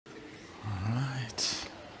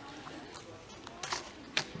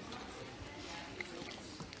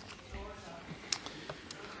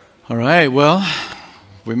All right, well,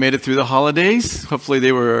 we made it through the holidays. Hopefully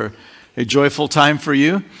they were a joyful time for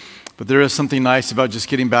you. But there is something nice about just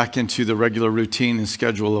getting back into the regular routine and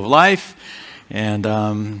schedule of life. And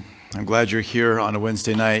I'm glad you're here on a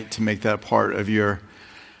Wednesday night to make that part of your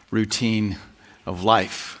routine of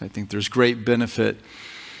life. I think there's great benefit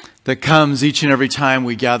that comes each and every time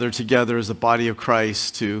we gather together as a body of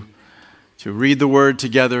Christ to read the Word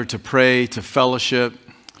together, to pray, to fellowship,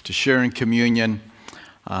 to share in communion.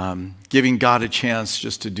 Giving God a chance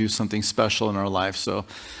just to do something special in our life. So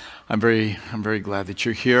I'm very glad that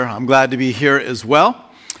you're here. I'm glad to be here as well.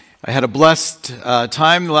 I had a blessed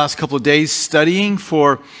time the last couple of days studying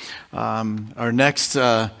for our next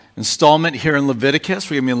installment here in Leviticus.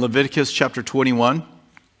 We're going to be in Leviticus chapter 21. I'm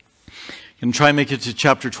going to try and make it to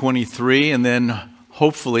chapter 23, and then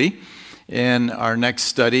hopefully in our next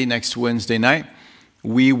study, next Wednesday night,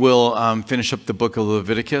 we will finish up the book of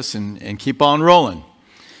Leviticus and keep on rolling.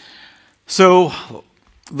 So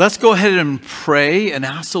let's go ahead and pray and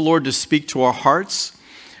ask the Lord to speak to our hearts.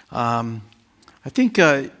 I think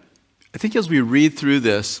as we read through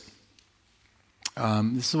this,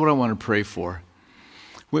 this is what I want to pray for.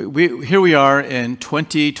 Here we are in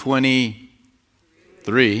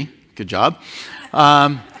 2023. Good job.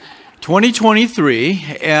 2023,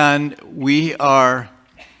 and we are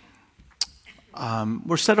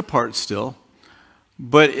we're set apart still.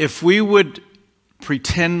 But if we would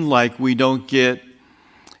pretend like we don't get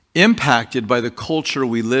impacted by the culture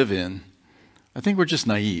we live in, I think we're just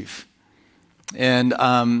naive. And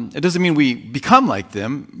it doesn't mean we become like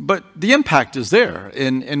them, but the impact is there.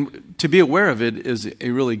 And to be aware of it is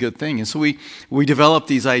a really good thing. And so we develop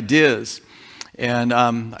these ideas. And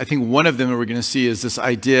I think one of them that we're going to see is this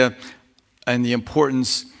idea and the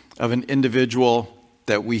importance of an individual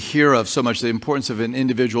that we hear of so much, the importance of an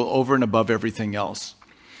individual over and above everything else.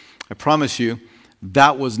 I promise you,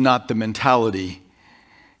 that was not the mentality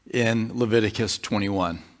in Leviticus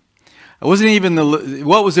 21. It wasn't even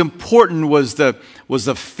what was important was the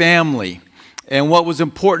family, and what was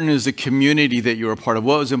important is the community that you were a part of.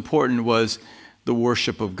 What was important was the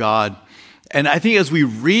worship of God. And I think as we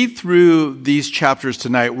read through these chapters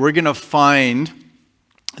tonight, we're going to find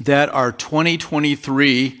that our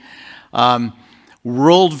 2023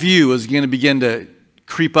 worldview is going to begin to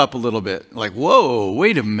creep up a little bit. Like, whoa,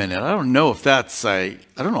 wait a minute. I don't know if I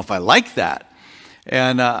don't know if I like that.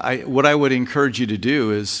 And what I would encourage you to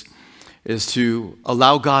do is to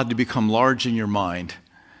allow God to become large in your mind.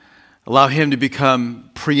 Allow Him to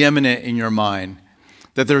become preeminent in your mind.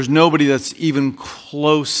 That there's nobody that's even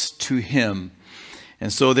close to Him.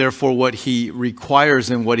 And so therefore what He requires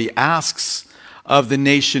and what He asks of the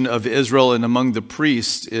nation of Israel and among the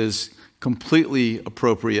priests is completely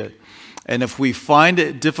appropriate. And if we find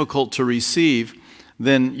it difficult to receive,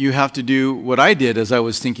 then you have to do what I did as I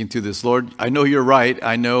was thinking through this. Lord, I know you're right.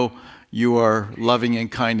 I know you are loving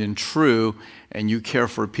and kind and true, and you care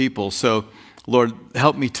for people. So, Lord,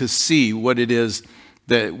 help me to see what it is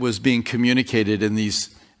that was being communicated in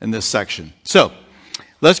this section. So,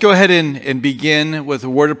 let's go ahead and begin with a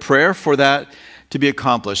word of prayer for that to be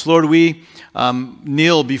accomplished. Lord, we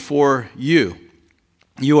kneel before you.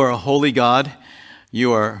 You are a holy God.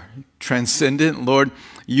 You are transcendent, Lord.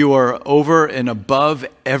 You are over and above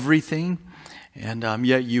everything, and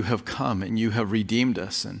yet you have come and you have redeemed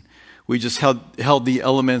us. And we just held the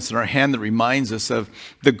elements in our hand that reminds us of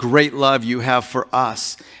the great love you have for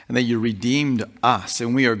us and that you redeemed us,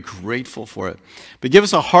 and we are grateful for it. But give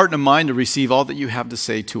us a heart and a mind to receive all that you have to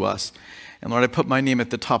say to us. And Lord, I put my name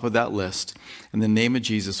at the top of that list. In the name of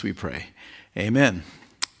Jesus we pray. Amen.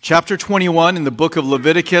 Chapter 21 in the book of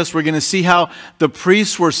Leviticus, we're going to see how the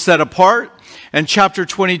priests were set apart. And chapter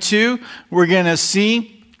 22, we're going to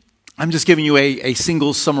see, I'm just giving you a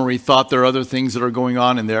single summary thought. There are other things that are going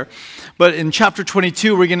on in there. But in chapter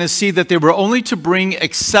 22, we're going to see that they were only to bring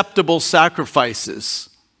acceptable sacrifices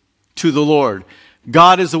to the Lord.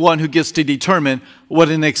 God is the one who gets to determine what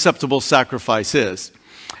an acceptable sacrifice is.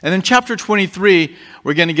 And in chapter 23,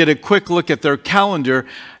 we're going to get a quick look at their calendar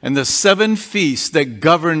and the 7 feasts that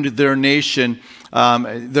governed their nation,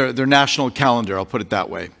 their national calendar, I'll put it that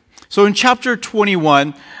way. So in chapter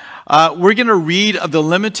 21, we're going to read of the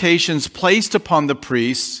limitations placed upon the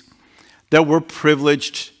priests that were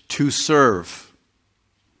privileged to serve.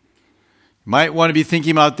 You might want to be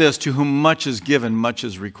thinking about this: to whom much is given, much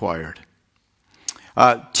is required.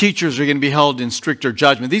 Teachers are going to be held in stricter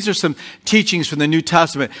judgment. These are some teachings from the New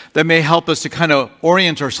Testament that may help us to kind of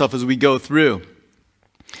orient ourselves as we go through.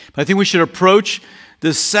 But I think we should approach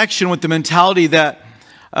this section with the mentality that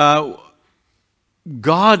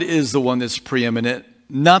God is the one that's preeminent,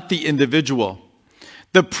 not the individual.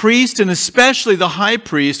 The priest, and especially the high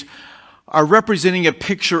priest, are representing a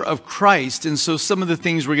picture of Christ. And so some of the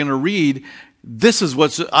things we're going to read, this is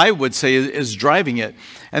what I would say is driving it.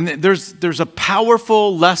 And there's a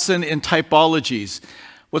powerful lesson in typologies.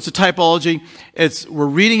 What's a typology? We're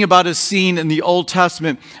reading about a scene in the Old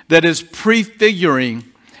Testament that is prefiguring,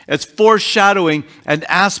 it's foreshadowing an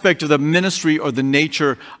aspect of the ministry or the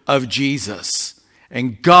nature of Jesus.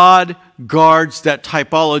 And God guards that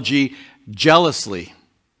typology jealously.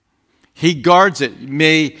 He guards it.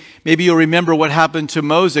 Maybe you'll remember what happened to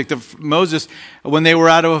Moses when they were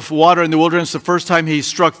out of water in the wilderness the first time. He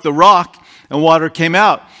struck the rock and water came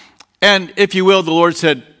out. And if you will, the Lord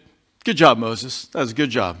said, "Good job, Moses. That was a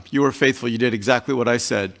good job. You were faithful. You did exactly what I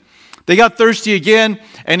said." They got thirsty again,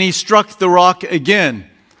 and he struck the rock again.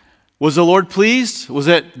 Was the Lord pleased? Was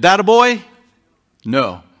it that a boy?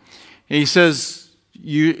 No. And he says,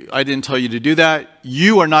 I didn't tell you to do that.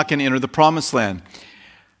 You are not going to enter the promised land.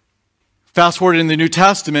 Fast forward in the New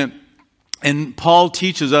Testament, and Paul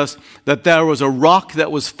teaches us that there was a rock that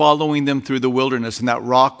was following them through the wilderness, and that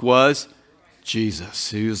rock was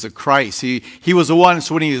Jesus. He was the Christ. He was the one.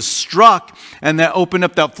 So when he was struck, and that opened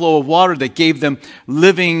up that flow of water that gave them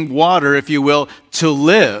living water, if you will, to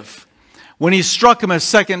live. When he struck him a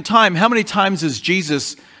second time, how many times is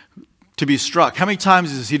Jesus to be struck? How many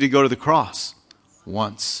times is he to go to the cross?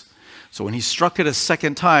 Once. So when he struck it a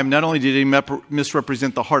second time, not only did he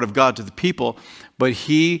misrepresent the heart of God to the people, but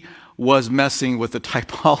he was messing with the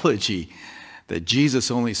typology that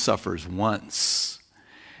Jesus only suffers once.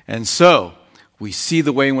 And so we see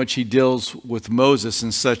the way in which he deals with Moses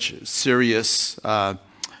in such serious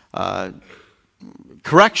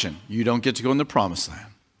correction. You don't get to go in the promised land.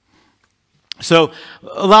 So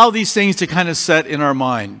allow these things to kind of set in our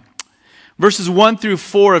mind. Verses 1 through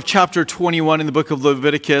 4 of chapter 21 in the book of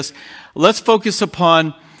Leviticus, let's focus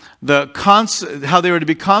upon how they were to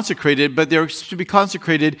be consecrated, but they were to be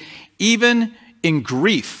consecrated even in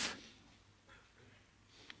grief.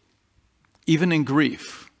 Even in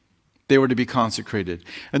grief, they were to be consecrated.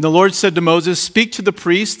 And the Lord said to Moses, "Speak to the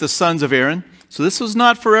priests, the sons of Aaron." So this was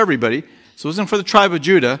not for everybody. So it wasn't for the tribe of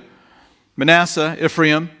Judah, Manasseh,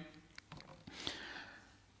 Ephraim.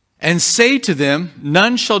 "And say to them,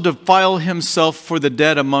 none shall defile himself for the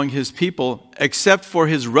dead among his people, except for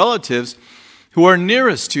his relatives who are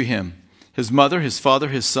nearest to him, his mother, his father,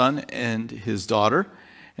 his son, and his daughter,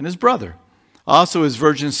 and his brother. Also his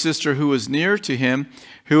virgin sister who is near to him,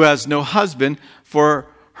 who has no husband, for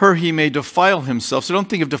her he may defile himself." So don't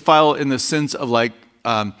think of defile in the sense of like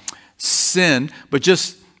sin, but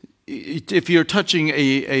just if you're touching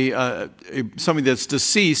somebody that's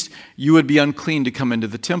deceased, you would be unclean to come into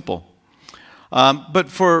the temple. But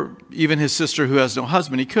for even his sister who has no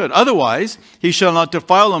husband, he could. "Otherwise, he shall not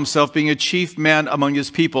defile himself, being a chief man among his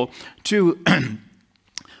people, to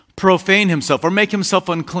profane himself or make himself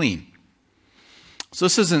unclean." So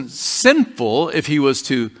this isn't sinful if he was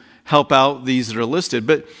to help out these that are listed,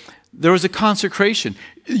 but there was a consecration.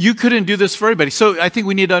 You couldn't do this for everybody. So I think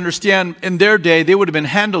we need to understand, in their day, they would have been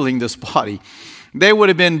handling this body. They would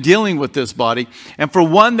have been dealing with this body. And for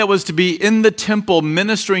one that was to be in the temple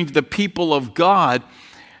ministering to the people of God,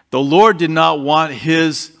 the Lord did not want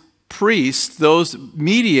his priests, those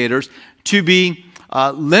mediators, to be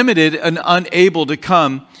limited and unable to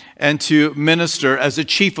come and to minister as a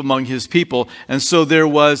chief among his people. And so there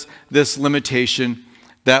was this limitation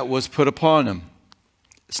that was put upon him.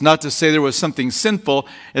 It's not to say there was something sinful.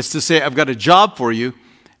 It's to say, I've got a job for you,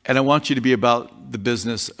 and I want you to be about the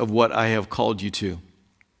business of what I have called you to.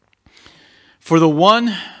 For the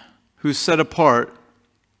one who's set apart,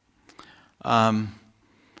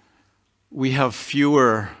 we have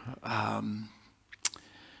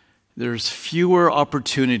there's fewer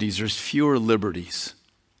opportunities, there's fewer liberties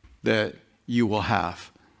that you will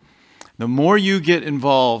have. The more you get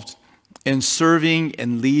involved in serving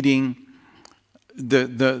and leading,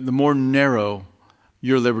 the more narrow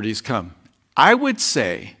your liberties come. I would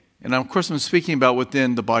say, and of course I'm speaking about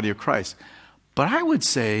within the body of Christ, but I would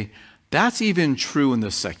say that's even true in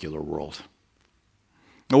the secular world.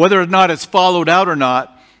 Now, whether or not it's followed out or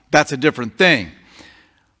not, that's a different thing.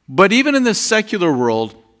 But even in the secular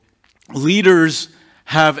world, leaders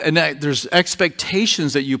have, and there's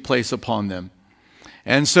expectations that you place upon them.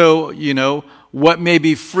 And so, what may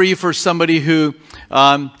be free for somebody who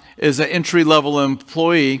is an entry-level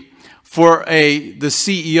employee, for the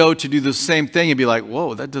CEO to do the same thing and be like,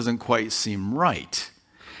 whoa, that doesn't quite seem right.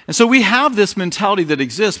 And so we have this mentality that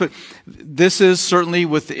exists, but this is certainly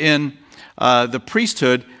within the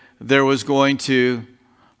priesthood. There was going to,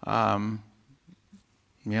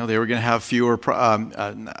 they were going to have fewer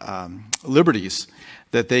liberties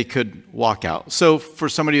that they could walk out. So for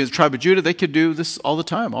somebody in the tribe of Judah, they could do this all the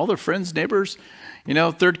time. All their friends, neighbors,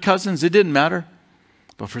 third cousins, it didn't matter.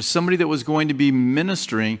 But for somebody that was going to be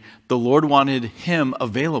ministering, the Lord wanted him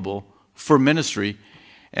available for ministry.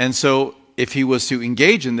 And so if he was to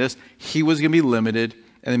engage in this, he was going to be limited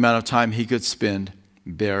in the amount of time he could spend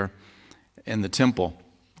there in the temple.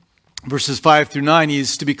 Verses 5 through 9,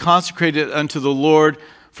 he's to be consecrated unto the Lord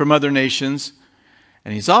from other nations.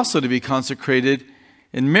 And he's also to be consecrated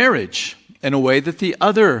in marriage in a way that the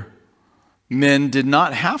other men did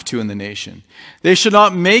not have to in the nation. They shall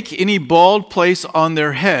not make any bald place on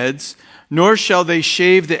their heads, nor shall they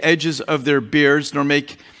shave the edges of their beards, nor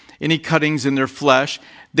make any cuttings in their flesh.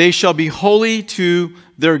 They shall be holy to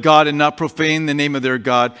their God and not profane the name of their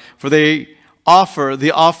God, for they offer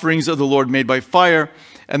the offerings of the Lord made by fire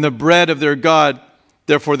and the bread of their God,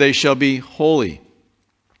 therefore they shall be holy.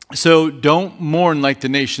 So don't mourn like the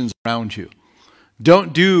nations around you.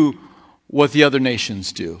 Don't do what the other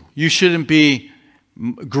nations do. You shouldn't be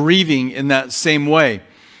grieving in that same way.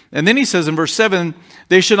 And then he says in verse 7,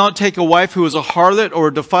 they shall not take a wife who is a harlot or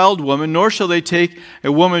a defiled woman, nor shall they take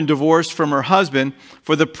a woman divorced from her husband,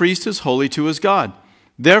 for the priest is holy to his God.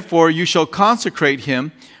 Therefore you shall consecrate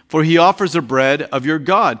him, for he offers the bread of your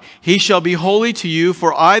God. He shall be holy to you,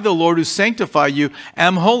 for I, the Lord who sanctify you,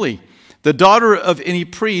 am holy. The daughter of any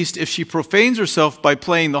priest, if she profanes herself by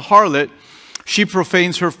playing the harlot, she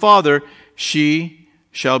profanes her father, she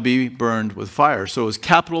shall be burned with fire. So it was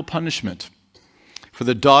capital punishment for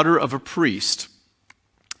the daughter of a priest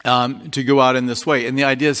to go out in this way. And the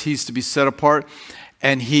idea is he's to be set apart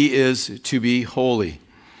and he is to be holy.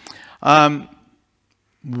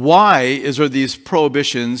 Why is there these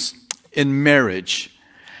prohibitions in marriage?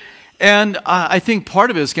 And I think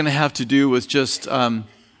part of it is going to have to do with just,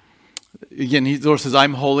 again, the Lord says,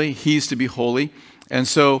 I'm holy, he's to be holy. And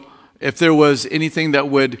so if there was anything that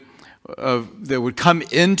would come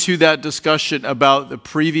into that discussion about the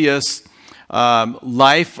previous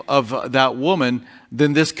life of that woman,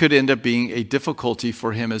 then this could end up being a difficulty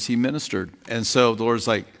for him as he ministered. And so the Lord's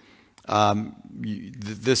like,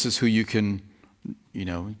 this is who you can,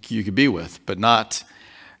 you could be with, but not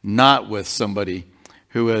with somebody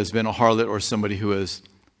who has been a harlot or somebody who has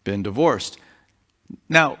been divorced.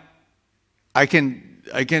 Now, I can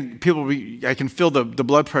feel the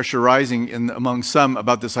blood pressure rising among some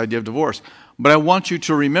about this idea of divorce. But I want you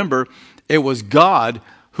to remember, it was God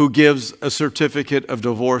who gives a certificate of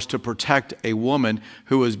divorce to protect a woman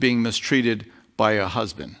who was being mistreated by a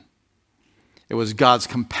husband. It was God's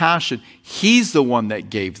compassion. He's the one that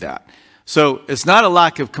gave that. So it's not a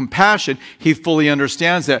lack of compassion. He fully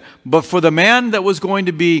understands that. But for the man that was going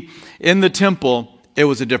to be in the temple, it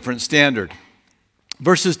was a different standard.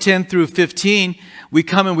 Verses 10 through 15, we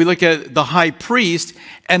come and we look at the high priest,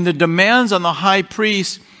 and the demands on the high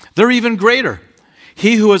priest, they're even greater.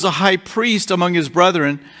 He who is a high priest among his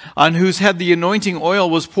brethren, on whose head the anointing oil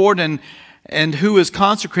was poured, and who is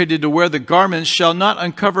consecrated to wear the garments, shall not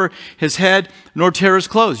uncover his head nor tear his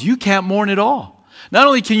clothes. You can't mourn at all. Not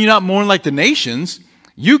only can you not mourn like the nations,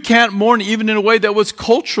 you can't mourn even in a way that was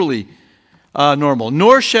culturally normal.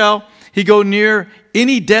 Nor shall he go near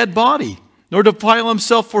any dead body, nor defile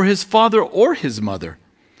himself for his father or his mother.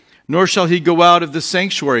 Nor shall he go out of the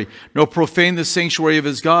sanctuary, nor profane the sanctuary of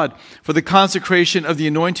his God. For the consecration of the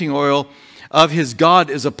anointing oil of his God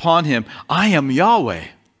is upon him. I am Yahweh.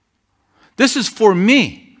 This is for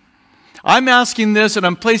me. I'm asking this and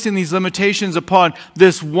I'm placing these limitations upon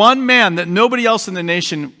this one man that nobody else in the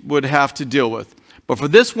nation would have to deal with. But for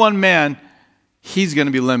this one man, he's going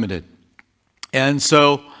to be limited. And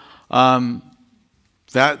so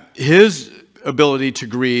that his ability to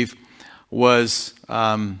grieve was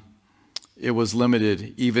it was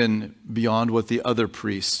limited even beyond what the other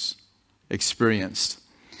priests experienced.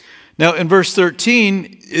 Now in verse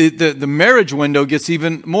 13, the marriage window gets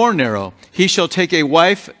even more narrow. He shall take a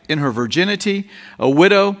wife in her virginity, a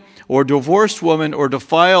widow, or divorced woman, or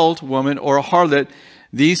defiled woman, or a harlot.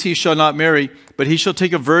 These he shall not marry, but he shall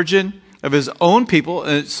take a virgin of his own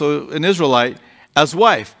people, so an Israelite, as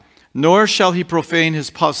wife. Nor shall he profane his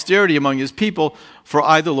posterity among his people, for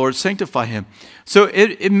I, the Lord, sanctify him. So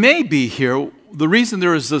it may be here, the reason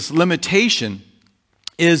there is this limitation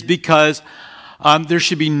is because there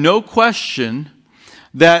should be no question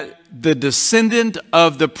that the descendant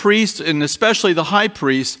of the priest, and especially the high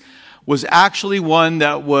priest, was actually one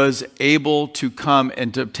that was able to come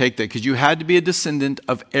and to take that, because you had to be a descendant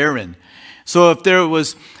of Aaron. So if there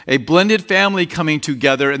was a blended family coming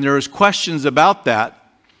together and there was questions about that,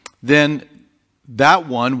 then that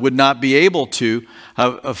one would not be able to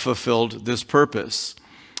have fulfilled this purpose.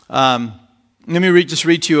 Let me just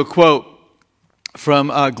read to you a quote from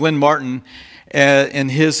Glenn Martin in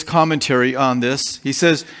his commentary on this. He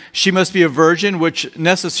says, "She must be a virgin, which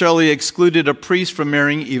necessarily excluded a priest from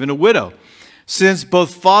marrying even a widow. Since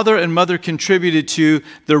both father and mother contributed to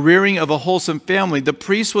the rearing of a wholesome family, the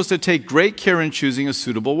priest was to take great care in choosing a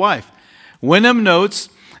suitable wife." Wyndham notes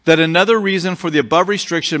that another reason for the above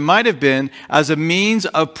restriction might have been as a means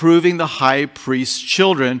of proving the high priest's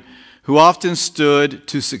children, who often stood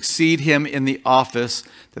to succeed him in the office,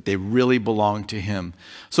 that they really belonged to him.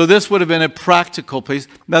 So this would have been a practical place.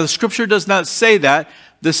 Now the scripture does not say that.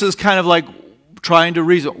 This is kind of like trying to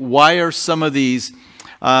reason, why are some of these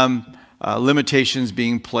limitations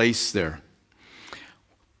being placed there?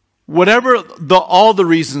 Whatever all the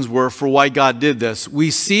reasons were for why God did this, we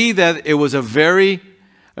see that it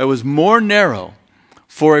was more narrow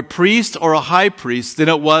for a priest or a high priest than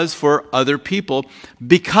it was for other people,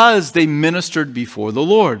 because they ministered before the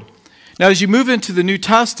Lord. Now, as you move into the New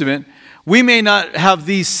Testament, we may not have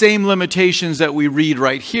these same limitations that we read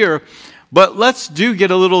right here, but let's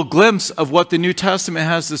get a little glimpse of what the New Testament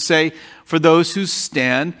has to say for those who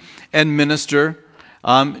stand and minister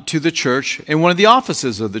to the church in one of the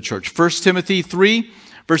offices of the church. 1 Timothy 3,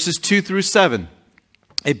 verses 2 through 7.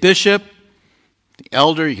 A bishop, the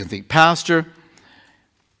elder, you can think pastor.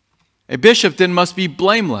 A bishop then must be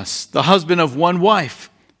blameless, the husband of one wife,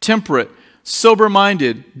 temperate,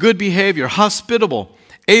 sober-minded, good behavior, hospitable,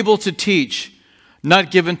 able to teach,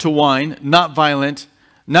 not given to wine, not violent,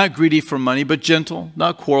 not greedy for money, but gentle,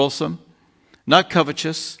 not quarrelsome, not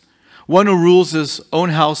covetous, one who rules his own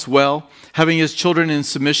house well, having his children in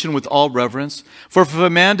submission with all reverence. For if a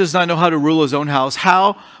man does not know how to rule his own house,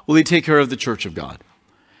 how will he take care of the church of God?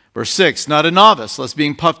 Verse 6, not a novice, lest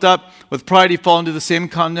being puffed up with pride he fall into the same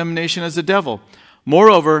condemnation as the devil.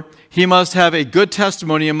 Moreover, he must have a good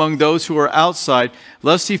testimony among those who are outside,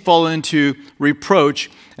 lest he fall into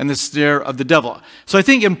reproach and the snare of the devil. So I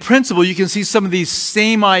think in principle you can see some of these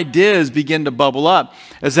same ideas begin to bubble up,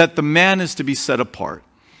 as that the man is to be set apart.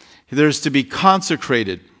 There's to be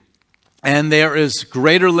consecrated. And there is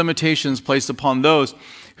greater limitations placed upon those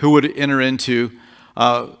who would enter into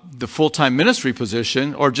the full-time ministry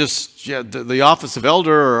position, or just the office of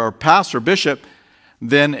elder or pastor, bishop,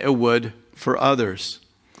 than it would for others.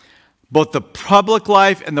 Both the public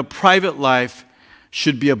life and the private life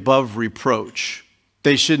should be above reproach.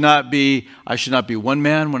 They should not be, I should not be one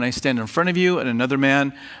man when I stand in front of you and another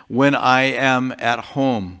man when I am at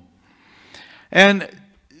home. And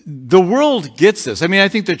the world gets this. I mean, I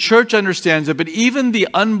think the church understands it, but even the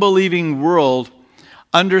unbelieving world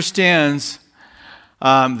understands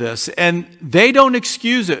this. And they don't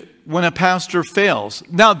excuse it when a pastor fails.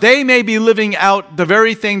 Now, they may be living out the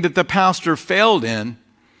very thing that the pastor failed in,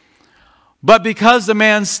 but because the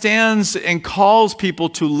man stands and calls people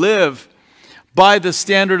to live by the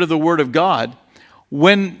standard of the Word of God,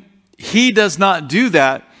 when he does not do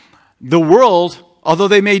that, the world, although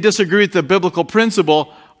they may disagree with the biblical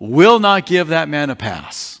principle, will not give that man a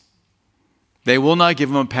pass. They will not give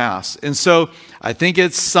him a pass. And so I think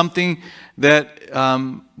it's something that,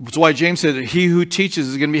 that's why James said, he who teaches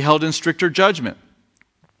is going to be held in stricter judgment.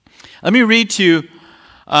 Let me read to you,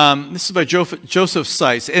 this is by Joseph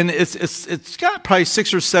Seiss, and it's got probably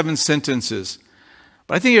 6 or 7 sentences.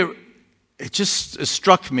 But I think it just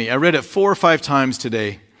struck me. I read it 4 or 5 times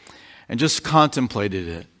today and just contemplated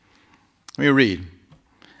it. Let me read.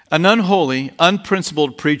 An unholy,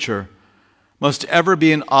 unprincipled preacher must ever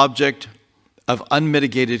be an object of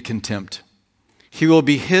unmitigated contempt. He will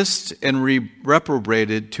be hissed and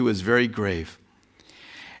reprobated to his very grave.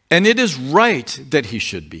 And it is right that he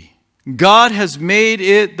should be. God has made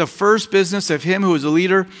it the first business of him who is a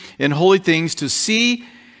leader in holy things to see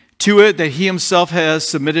to it that he himself has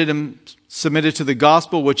submitted to the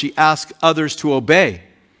gospel which he asks others to obey.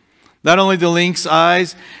 Not only the lynx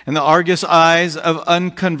eyes and the Argus eyes of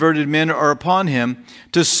unconverted men are upon him,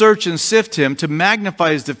 to search and sift him, to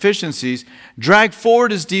magnify his deficiencies, drag forward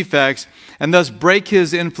his defects, and thus break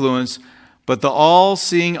his influence, but the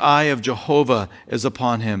all-seeing eye of Jehovah is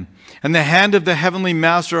upon him. And the hand of the heavenly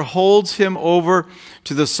master holds him over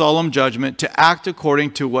to the solemn judgment to act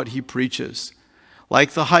according to what he preaches.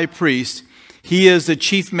 Like the high priest, he is the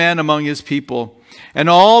chief man among his people, and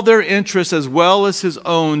all their interests as well as his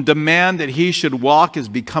own demand that he should walk as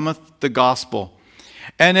becometh the gospel.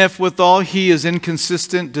 And if withal he is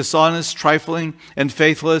inconsistent, dishonest, trifling, and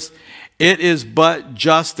faithless, it is but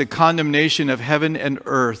just the condemnation of heaven and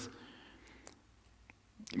earth.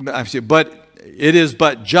 But it is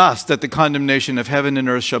but just that the condemnation of heaven and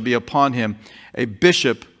earth shall be upon him. A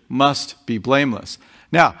bishop must be blameless.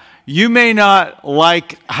 Now, you may not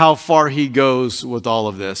like how far he goes with all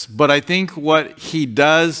of this, but I think what he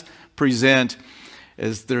does present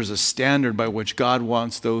is there's a standard by which God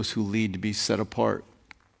wants those who lead to be set apart.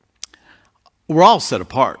 We're all set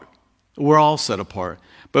apart. We're all set apart.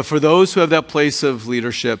 But for those who have that place of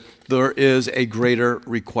leadership, there is a greater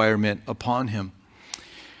requirement upon him.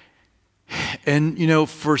 And, you know,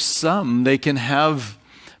 for some, they can have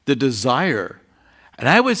the desire, and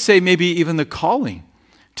I would say maybe even the calling,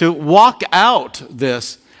 to walk out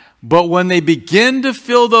this. But when they begin to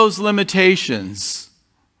feel those limitations,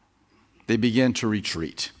 they begin to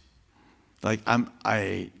retreat. Like,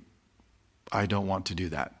 I don't want to do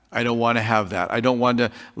that. I don't want to have that. I don't want to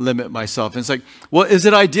limit myself. And it's like, well, is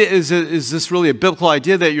this really a biblical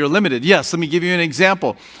idea that you're limited? Yes, let me give you an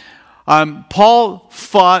example. Paul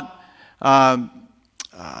fought,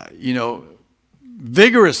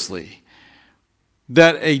 vigorously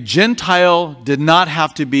that a Gentile did not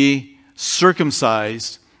have to be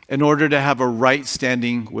circumcised in order to have a right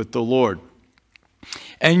standing with the Lord.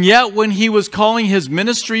 And yet when he was calling his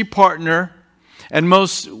ministry partner, and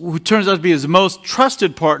who turns out to be his most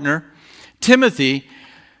trusted partner, Timothy,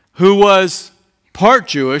 who was part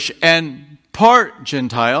Jewish and part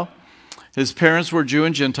Gentile, his parents were Jew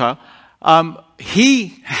and Gentile,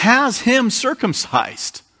 he has him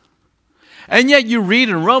circumcised. And yet you read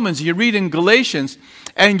in Romans, you read in Galatians,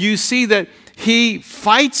 and you see that he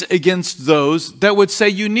fights against those that would say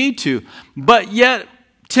you need to. But yet,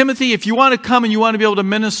 Timothy, if you want to come and you want to be able to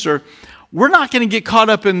minister, we're not going to get caught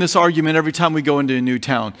up in this argument every time we go into a new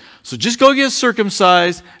town. So just go get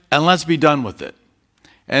circumcised and let's be done with it.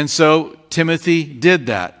 And so Timothy did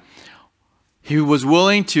that. He was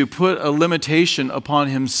willing to put a limitation upon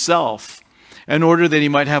himself in order that he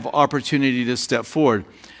might have opportunity to step forward.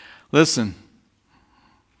 Listen,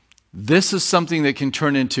 this is something that can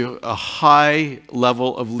turn into a high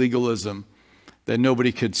level of legalism that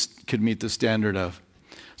nobody could meet the standard of.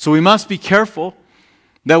 So we must be careful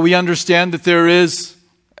that we understand that there is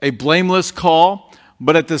a blameless call,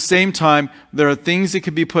 but at the same time, there are things that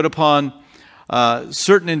could be put upon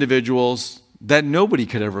certain individuals that nobody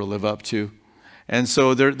could ever live up to. And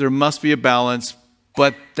so there must be a balance,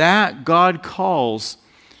 but that God calls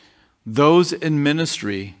those in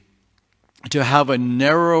ministry to have a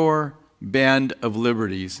narrower band of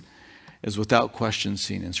liberties is without question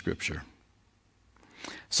seen in Scripture.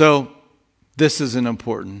 So this is an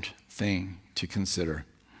important thing to consider.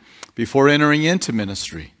 Before entering into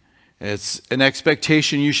ministry, it's an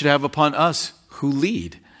expectation you should have upon us who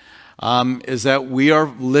lead, is that we are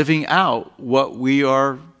living out what we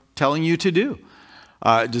are telling you to do.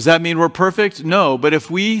 Does that mean we're perfect? No, but if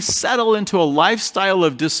we settle into a lifestyle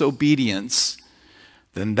of disobedience,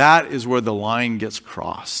 then that is where the line gets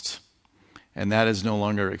crossed, and that is no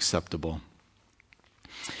longer acceptable.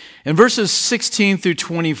 In verses 16 through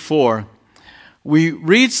 24, we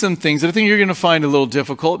read some things that I think you're going to find a little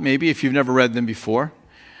difficult, maybe if you've never read them before.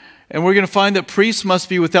 And we're going to find that priests must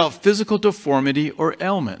be without physical deformity or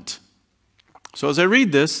ailment. So as I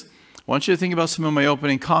read this, I want you to think about some of my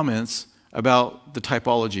opening comments about the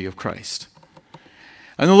typology of Christ.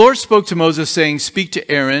 And the Lord spoke to Moses, saying, "Speak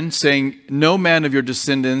to Aaron, saying, no man of your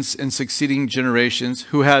descendants in succeeding generations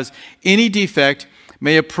who has any defect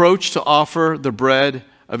may approach to offer the bread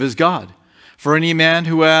of his God. For any man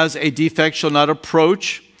who has a defect shall not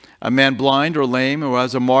approach, a man blind or lame, or who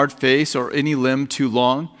has a marred face, or any limb too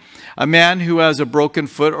long, a man who has a broken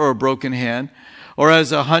foot or a broken hand, or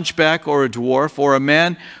as a hunchback or a dwarf, or a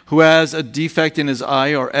man who has a defect in his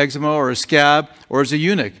eye, or eczema, or a scab, or as a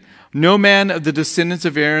eunuch. No man of the descendants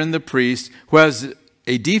of Aaron the priest who has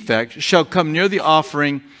a defect shall come near the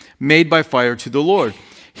offering made by fire to the Lord.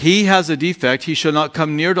 He has a defect, he shall not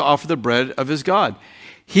come near to offer the bread of his God.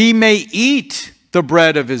 He may eat the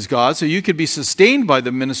bread of his God," so you could be sustained by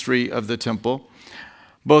the ministry of the temple,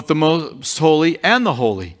 "both the most holy and the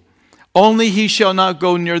holy. Only he shall not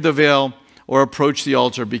go near the veil or approach the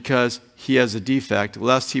altar, because he has a defect,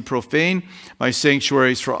 lest he profane my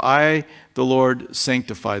sanctuaries, for I, the Lord,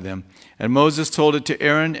 sanctify them." And Moses told it to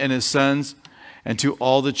Aaron and his sons and to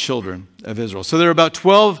all the children of Israel. So there are about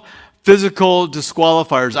 12 physical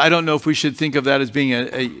disqualifiers. I don't know if we should think of that as being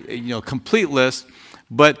a complete list,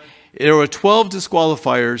 but there were 12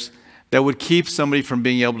 disqualifiers that would keep somebody from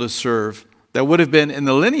being able to serve, that would have been in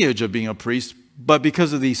the lineage of being a priest, but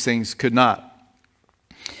because of these things could not.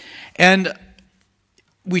 And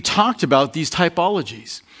we talked about these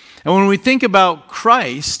typologies. And when we think about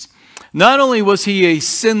Christ, not only was he a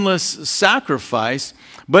sinless sacrifice,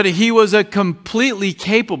 but he was a completely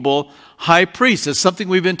capable high priest. It's something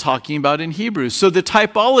we've been talking about in Hebrews. So the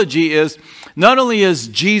typology is, not only is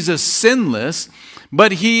Jesus sinless,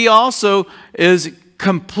 but he also is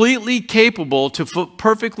completely capable to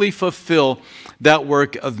perfectly fulfill that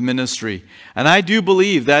work of ministry. And I do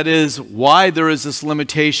believe that is why there is this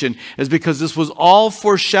limitation, is because this was all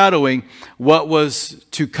foreshadowing what was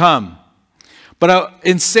to come. But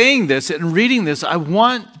in saying this and reading this, I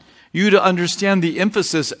want you to understand the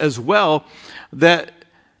emphasis as well that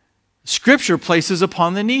Scripture places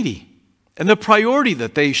upon the needy and the priority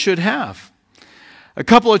that they should have. A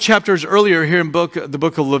couple of chapters earlier here in the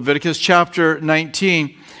book of Leviticus, chapter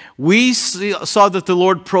 19, we saw that the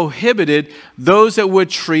Lord prohibited those that would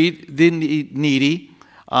treat the needy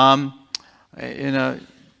in an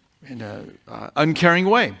uncaring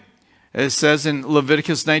way. It says in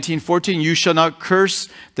Leviticus 19:14, "You shall not curse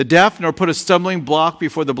the deaf, nor put a stumbling block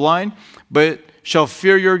before the blind, but shall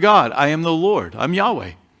fear your God. I am the Lord. I'm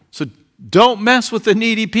Yahweh." So don't mess with the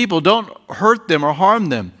needy people. Don't hurt them or harm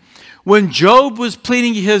them. When Job was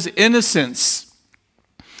pleading his innocence,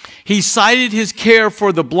 he cited his care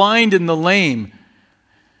for the blind and the lame.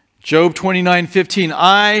 Job 29:15,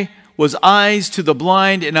 "I was eyes to the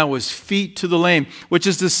blind and I was feet to the lame," which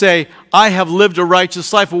is to say, I have lived a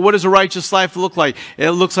righteous life. Well, what does a righteous life look like?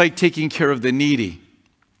 It looks like taking care of the needy.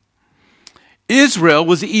 Israel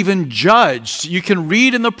was even judged. You can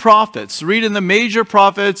read in the prophets, read in the major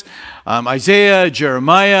prophets, Isaiah,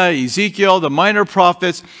 Jeremiah, Ezekiel, the minor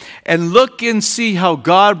prophets, and look and see how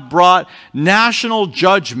God brought national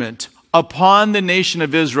judgment upon the nation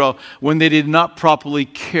of Israel when they did not properly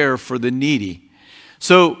care for the needy.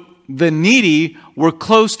 So the needy were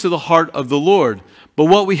close to the heart of the Lord. But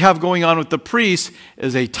what we have going on with the priest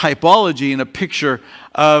is a typology and a picture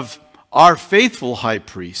of our faithful high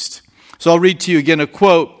priest. So I'll read to you again a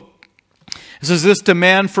quote. It says, "This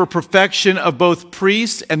demand for perfection of both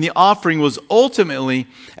priests and the offering was ultimately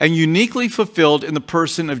and uniquely fulfilled in the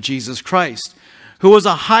person of Jesus Christ, who as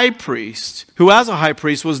a high priest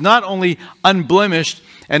was not only unblemished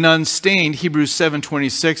and unstained, Hebrews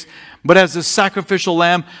 7:26, but as a sacrificial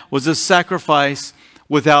lamb was a sacrifice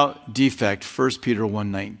without defect, 1 Peter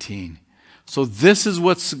 1:19. So this is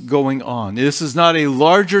what's going on. This is not a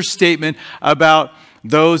larger statement about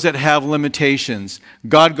those that have limitations.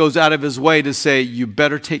 God goes out of his way to say, you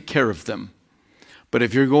better take care of them. But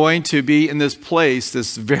if you're going to be in this place,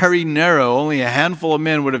 this very narrow, only a handful of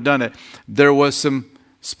men would have done it, there was some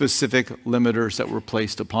specific limiters that were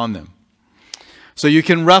placed upon them. So you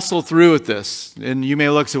can wrestle through with this, and you may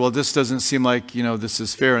look and say, well, this doesn't seem like, this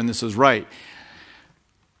is fair and this is right.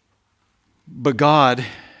 But God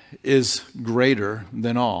is greater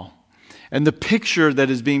than all. And the picture that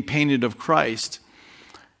is being painted of Christ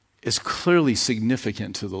is clearly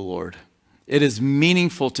significant to the Lord. It is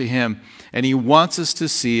meaningful to him, and he wants us to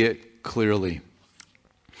see it clearly.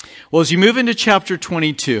 Well, as you move into chapter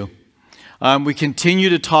 22, we continue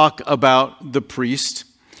to talk about the priest.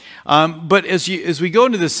 But as we go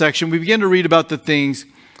into this section, we begin to read about the things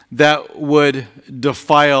that would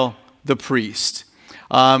defile the priest.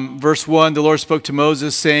 Verse 1, the Lord spoke to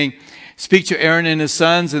Moses, saying, "Speak to Aaron and his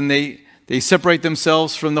sons, and they separate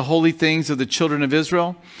themselves from the holy things of the children of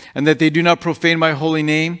Israel, and that they do not profane my holy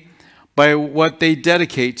name by what they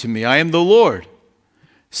dedicate to me. I am the Lord.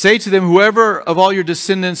 Say to them, whoever of all your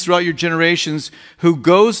descendants throughout your generations who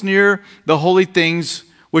goes near the holy things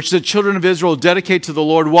which the children of Israel dedicate to the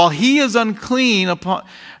Lord, while he is has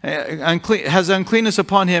uncleanness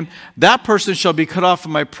upon him, that person shall be cut off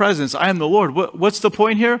from my presence. I am the Lord." What's the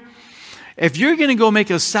point here? If you're going to go make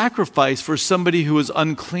a sacrifice for somebody who is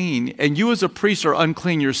unclean, and you as a priest are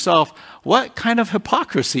unclean yourself, what kind of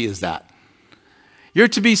hypocrisy is that? You're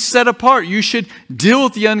to be set apart. You should deal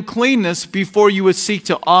with the uncleanness before you would seek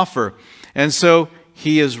to offer. And so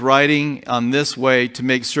he is writing on this way to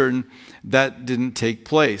make certain that didn't take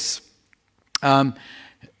place. And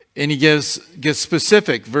he gets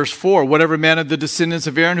specific. Verse 4, "Whatever man of the descendants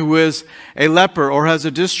of Aaron who is a leper or has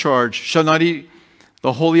a discharge shall not eat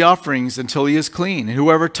the holy offerings until he is clean. And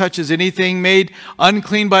whoever touches anything made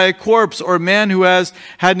unclean by a corpse, or a man who has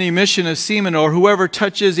had an emission of semen, or whoever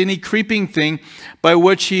touches any creeping thing by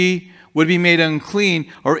which he would be made unclean,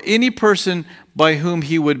 or any person by whom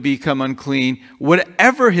he would become unclean,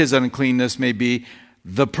 whatever his uncleanness may be,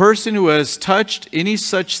 the person who has touched any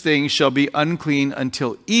such thing shall be unclean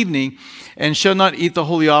until evening, and shall not eat the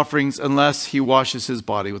holy offerings unless he washes his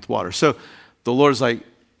body with water." So the Lord's like,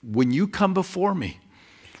 when you come before me,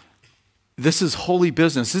 this is holy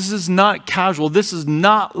business. This is not casual. This is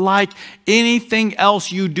not like anything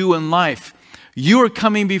else you do in life. You are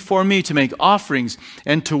coming before me to make offerings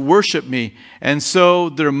and to worship me. And so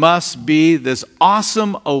there must be this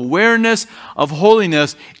awesome awareness of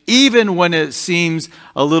holiness, even when it seems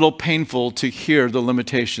a little painful to hear the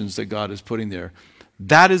limitations that God is putting there.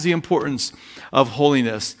 That is the importance of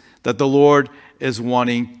holiness that the Lord is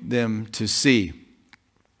wanting them to see.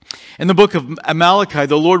 In the book of Malachi,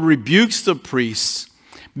 the Lord rebukes the priests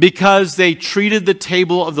because they treated the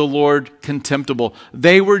table of the Lord contemptible.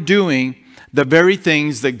 They were doing the very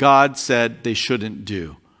things that God said they shouldn't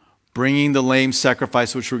do. Bringing the lame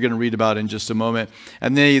sacrifice, which we're going to read about in just a moment,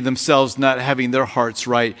 and they themselves not having their hearts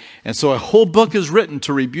right. And so a whole book is written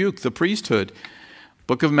to rebuke the priesthood.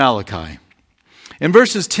 Book of Malachi. In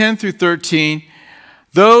verses 10 through 13,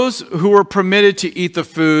 those who were permitted to eat the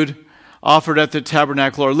food offered at the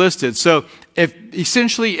tabernacle are listed. So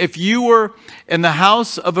if you were in the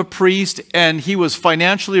house of a priest and he was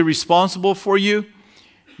financially responsible for you,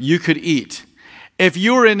 you could eat. If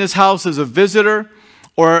you were in his house as a visitor,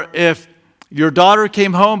 or if your daughter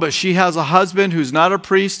came home but she has a husband who's not a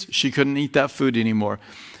priest, she couldn't eat that food anymore.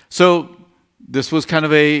 So this was kind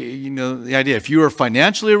of the idea. If you were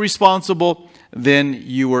financially responsible, then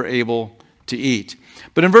you were able to eat.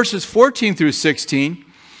 But in verses 14 through 16,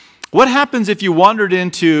 what happens if you wandered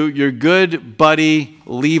into your good buddy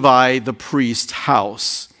Levi, the priest's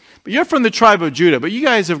house? But you're from the tribe of Judah, but you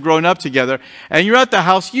guys have grown up together, and you're at the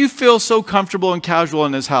house. You feel so comfortable and casual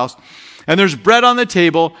in his house, and there's bread on the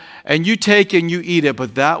table, and you take and you eat it,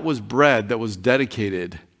 but that was bread that was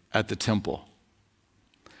dedicated at the temple.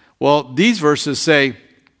 Well, these verses say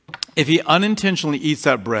if he unintentionally eats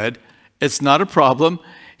that bread, it's not a problem.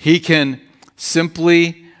 He can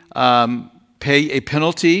simply pay a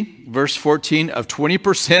penalty, verse 14, of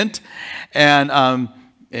 20%, and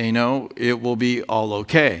it will be all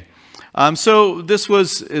okay. So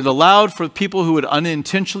it allowed for people who would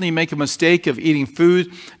unintentionally make a mistake of eating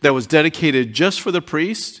food that was dedicated just for the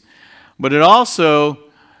priest, but it also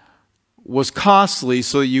was costly,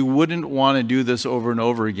 so you wouldn't want to do this over and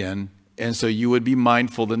over again. And so you would be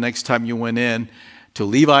mindful the next time you went in to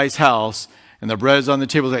Levi's house and the bread is on the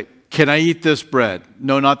table, like, can I eat this bread?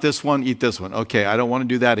 No, not this one, eat this one. Okay, I don't want to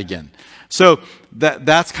do that again. So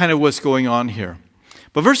that's kind of what's going on here.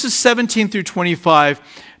 But verses 17 through 25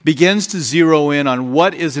 begins to zero in on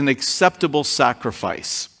what is an acceptable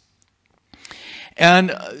sacrifice.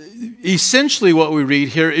 And essentially what we read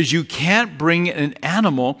here is you can't bring an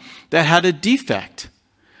animal that had a defect,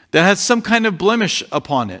 that had some kind of blemish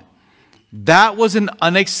upon it. That was an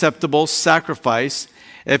unacceptable sacrifice.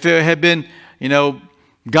 If it had been,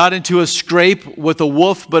 got into a scrape with a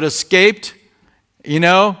wolf but escaped,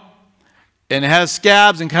 and has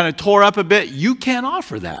scabs and kind of tore up a bit, you can't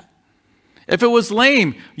offer that. If it was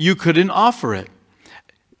lame, you couldn't offer it.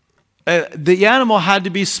 The animal had to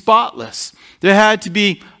be spotless. There had to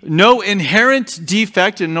be no inherent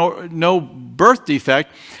defect and no birth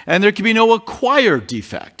defect, and there could be no acquired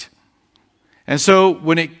defect. And so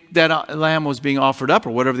when that lamb was being offered up,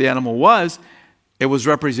 or whatever the animal was, it was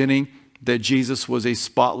representing that Jesus was a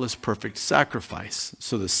spotless, perfect sacrifice.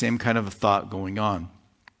 So the same kind of a thought going on.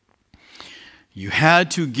 You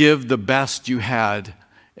had to give the best you had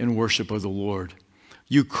in worship of the Lord.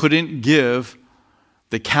 You couldn't give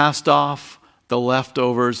the cast off, the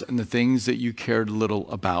leftovers, and the things that you cared little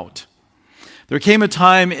about. There came a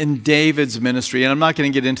time in David's ministry, and I'm not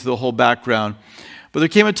going to get into the whole background, but there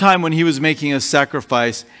came a time when he was making a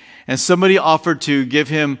sacrifice, and somebody offered to give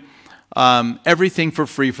him everything for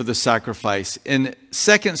free for the sacrifice. In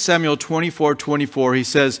 2 Samuel 24:24, he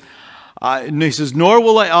says, nor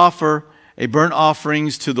will I offer a burnt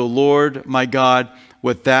offerings to the Lord my God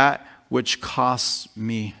with that which costs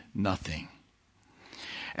me nothing.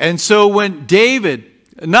 And so when David,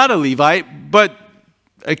 not a Levite, but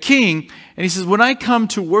a king, and he says, when I come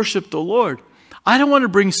to worship the Lord, I don't want to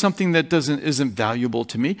bring something that isn't valuable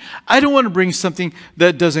to me. I don't want to bring something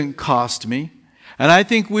that doesn't cost me. And I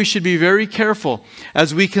think we should be very careful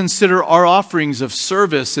as we consider our offerings of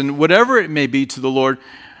service and whatever it may be to the Lord,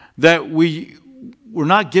 that we're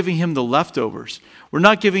not giving him the leftovers. We're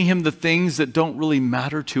not giving him the things that don't really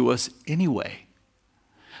matter to us anyway.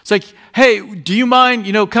 It's like, hey, do you mind,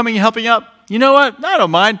 coming and helping out? You know what? No, I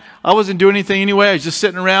don't mind. I wasn't doing anything anyway. I was just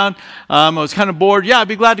sitting around. I was kind of bored. Yeah, I'd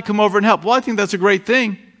be glad to come over and help. Well, I think that's a great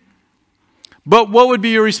thing. But what would be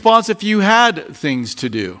your response if you had things to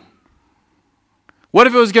do? What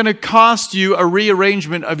if it was going to cost you a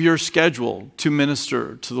rearrangement of your schedule to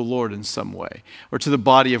minister to the Lord in some way, or to the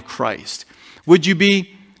body of Christ? Would you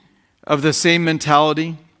be of the same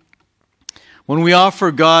mentality? When we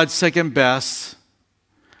offer God second best,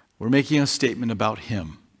 we're making a statement about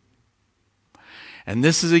him. And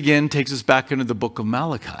this again takes us back into the book of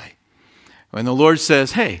Malachi. When the Lord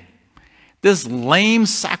says, hey, this lame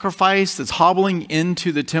sacrifice that's hobbling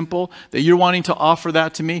into the temple, that you're wanting to offer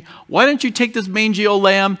that to me, why don't you take this mangy old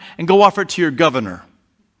lamb and go offer it to your governor?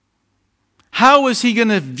 how is he going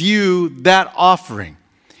to view that offering?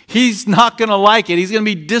 He's not going to like it. He's going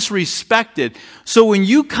to be disrespected. So when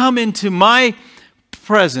you come into my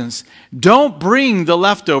presence, don't bring the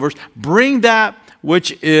leftovers. Bring that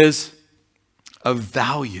which is of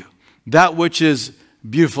value, that which is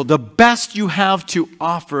beautiful, the best you have to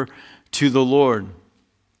offer to the Lord.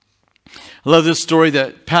 I love this story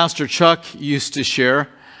that Pastor Chuck used to share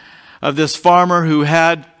of this farmer who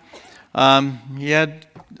had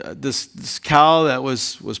this cow that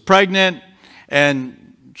was pregnant,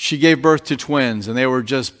 and she gave birth to twins, and they were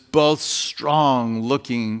just both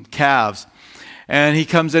strong-looking calves. And he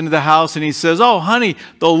comes into the house and he says, "Oh, honey,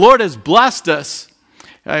 the Lord has blessed us.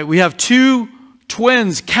 We have 2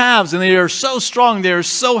 twins, calves, and they are so strong. They are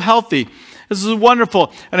so healthy. This is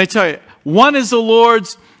wonderful. And I tell you, one is the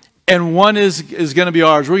Lord's and one is going to be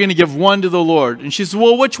ours. We're going to give one to the Lord." And she says,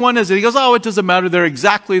 "Well, which one is it?" He goes, "Oh, it doesn't matter. They're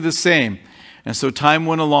exactly the same." And so time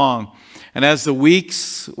went along. And as the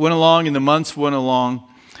weeks went along and the months went along,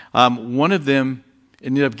 one of them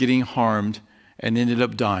ended up getting harmed and ended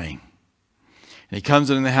up dying. And he comes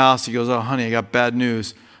in the house. He goes, "Oh, honey, I got bad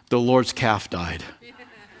news. The Lord's calf died."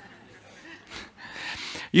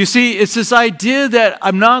 You see, it's this idea that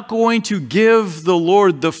I'm not going to give the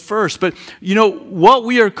Lord the first. But, you know, what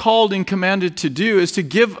we are called and commanded to do is to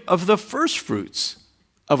give of the first fruits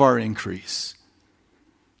of our increase.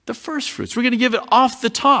 The first fruits. We're going to give it off the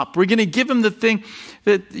top. We're going to give him the thing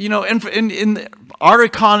that, you know, in our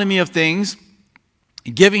economy of things,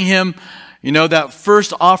 giving him, you know, that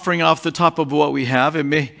first offering off the top of what we have. It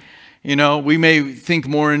may, you know, we may think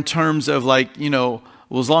more in terms of like, you know,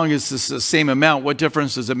 well, as long as it's the same amount, what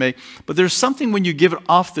difference does it make? But there's something when you give it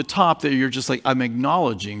off the top that you're just like, I'm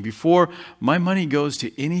acknowledging before my money goes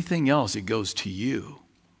to anything else, it goes to you.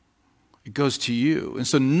 It goes to you. And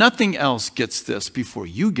so nothing else gets this before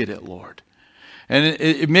you get it, Lord. And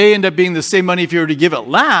it may end up being the same money if you were to give it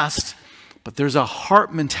last, but there's a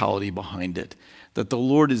heart mentality behind it that the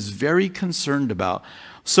Lord is very concerned about.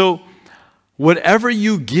 So whatever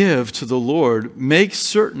you give to the Lord, make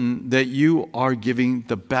certain that you are giving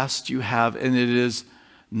the best you have, and it is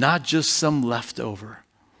not just some leftover.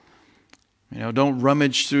 You know, don't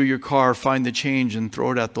rummage through your car, find the change, and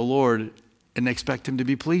throw it at the Lord and expect him to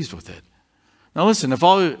be pleased with it. Now listen,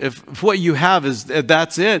 if what you have is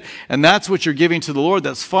that's it, and that's what you're giving to the Lord,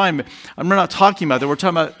 that's fine. But I'm not talking about that. We're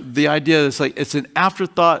talking about the idea that's like it's an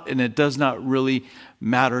afterthought and it does not really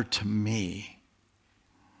matter to me.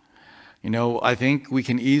 You know, I think we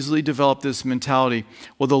can easily develop this mentality.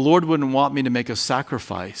 Well, the Lord wouldn't want me to make a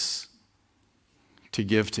sacrifice to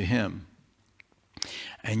give to him.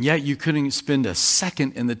 And yet you couldn't spend a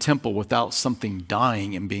second in the temple without something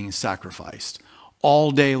dying and being sacrificed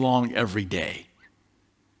all day long, every day.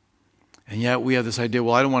 And yet we have this idea,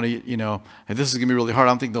 well, I don't want to, you know, and this is going to be really hard.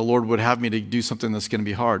 I don't think the Lord would have me to do something that's going to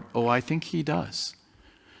be hard. Oh, I think he does.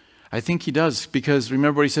 I think he does, because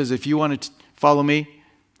remember what he says, if you want to follow me,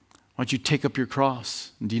 why don't you take up your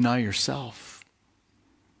cross and deny yourself?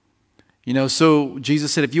 You know, so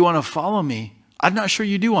Jesus said, if you want to follow me, I'm not sure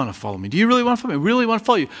you do want to follow me. Do you really want to follow me? I really want to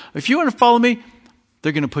follow you. If you want to follow me,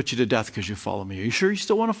 they're going to put you to death because you follow me. Are you sure you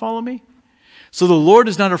still want to follow me? So the Lord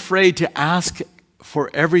is not afraid to ask for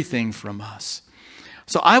everything from us.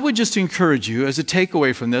 So I would just encourage you, as a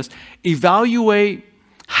takeaway from this, evaluate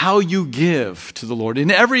how you give to the Lord in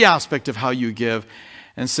every aspect of how you give,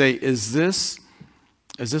 and say, is this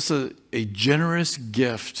a generous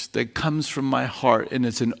gift that comes from my heart and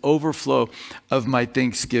it's an overflow of my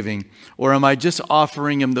thanksgiving? Or am I just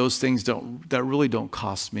offering him those things that really don't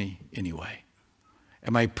cost me anyway?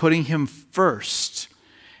 Am I putting him first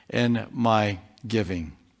in my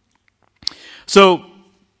giving? So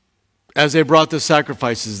as they brought the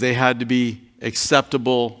sacrifices, they had to be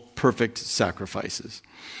acceptable, perfect sacrifices.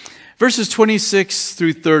 Verses 26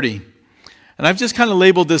 through 30. And I've just kind of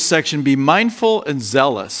labeled this section, be mindful and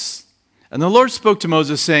zealous. And the Lord spoke to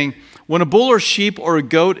Moses, saying, when a bull or sheep or a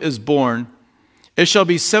goat is born, it shall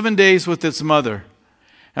be 7 days with its mother.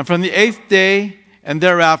 And from the 8th day and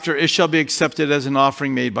thereafter, it shall be accepted as an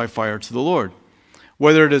offering made by fire to the Lord.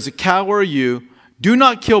 Whether it is a cow or a ewe, do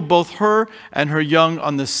not kill both her and her young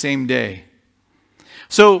on the same day.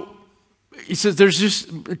 So he says there's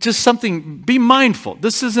just something, be mindful.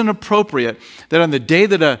 This isn't appropriate that on the day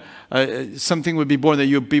that something would be born that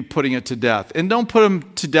you'd be putting it to death. And don't put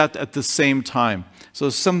them to death at the same time. So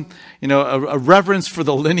a reverence for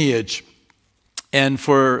the lineage and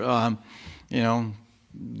for,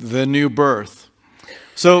 the new birth.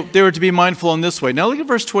 So they were to be mindful in this way. Now look at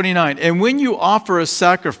verse 29. And when you offer a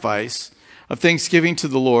sacrifice of thanksgiving to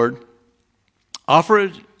the Lord, offer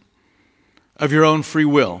it of your own free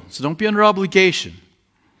will. So don't be under obligation.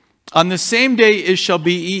 On the same day it shall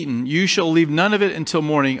be eaten. You shall leave none of it until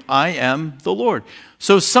morning. I am the Lord.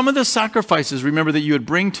 So some of the sacrifices, remember, that you would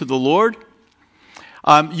bring to the Lord,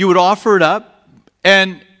 you would offer it up,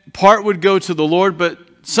 and part would go to the Lord, but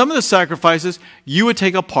some of the sacrifices, you would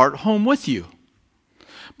take a part home with you.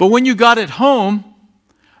 But when you got it home,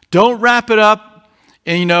 don't wrap it up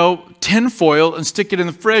in, tin foil and stick it in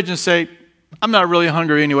the fridge and say, I'm not really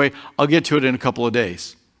hungry anyway. I'll get to it in a couple of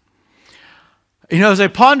days. As I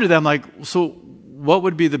ponder that, I'm like, so what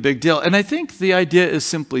would be the big deal? And I think the idea is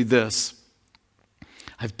simply this.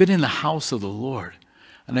 I've been in the house of the Lord,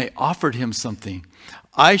 and I offered him something.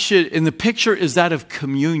 And the picture is that of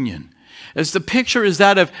communion. As the picture is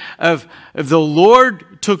that of the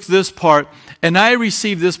Lord took this part, and I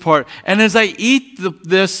received this part. And as I eat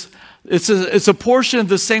this, it's a portion of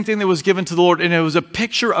the same thing that was given to the Lord. And it was a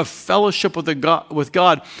picture of fellowship with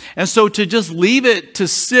God. And so to just leave it to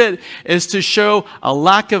sit is to show a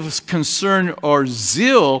lack of concern or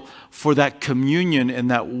zeal for that communion and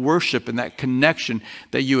that worship and that connection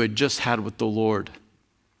that you had just had with the Lord.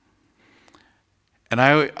 And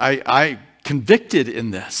I convicted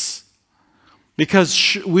in this.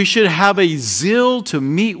 Because we should have a zeal to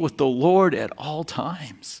meet with the Lord at all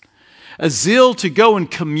times. A zeal to go and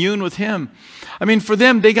commune with him. I mean, for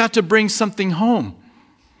them, they got to bring something home.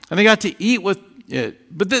 And they got to eat with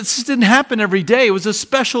it. But this didn't happen every day. It was a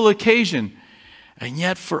special occasion. And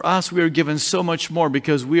yet for us, we are given so much more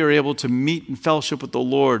because we are able to meet and fellowship with the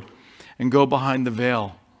Lord and go behind the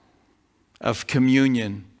veil of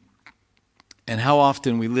communion. And how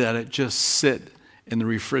often we let it just sit in the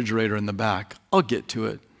refrigerator in the back. I'll get to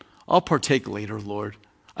it. I'll partake later, Lord.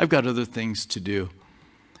 I've got other things to do.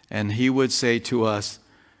 And he would say to us,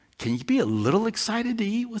 can you be a little excited to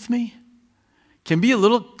eat with me? Can you be a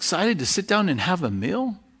little excited to sit down and have a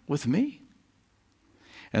meal with me?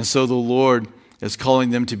 And so the Lord is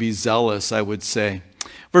calling them to be zealous, I would say.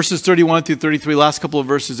 Verses 31 through 33, last couple of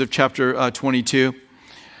verses of chapter 22.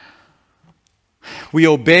 We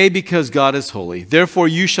obey because God is holy. Therefore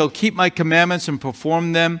you shall keep my commandments and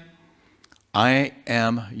perform them. I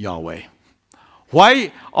am Yahweh.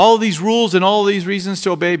 Why all these rules and all these reasons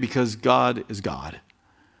to obey? Because God is God.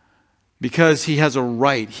 Because he has a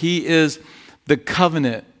right. He is the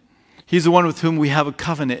covenant. He's the one with whom we have a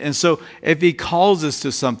covenant. And so if he calls us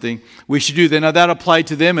to something, we should do that. Now that applied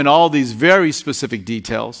to them in all these very specific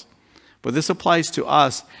details. But this applies to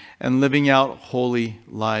us and living out holy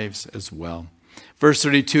lives as well. Verse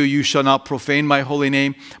 32, you shall not profane my holy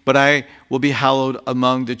name, but I will be hallowed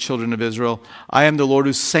among the children of Israel. I am the Lord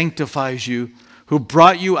who sanctifies you, who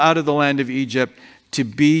brought you out of the land of Egypt to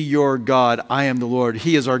be your God. I am the Lord.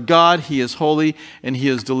 He is our God, he is holy, and he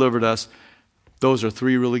has delivered us. Those are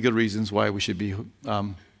three really good reasons why we should be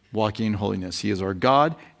walking in holiness. He is our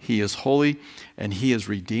God, he is holy, and he has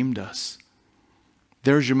redeemed us.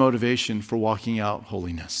 There's your motivation for walking out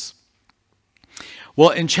holiness. Well,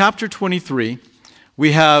 in chapter 23,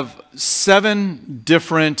 we have 7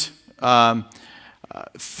 different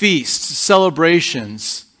feasts,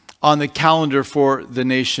 celebrations on the calendar for the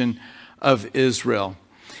nation of Israel.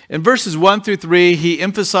 In verses 1 through 3, he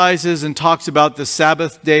emphasizes and talks about the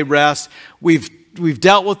Sabbath day rest. We've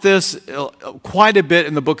dealt with this quite a bit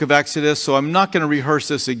in the book of Exodus, so I'm not going to rehearse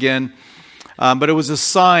this again. But it was a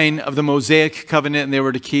sign of the Mosaic covenant, and they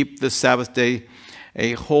were to keep the Sabbath day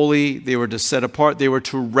holy. They were to set apart. They were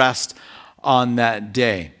to rest on that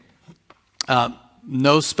day.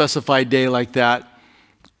 No specified day like that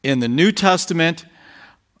in the New Testament,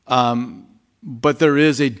 but there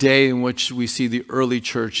is a day in which we see the early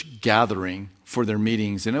church gathering for their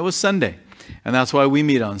meetings, and it was Sunday, and that's why we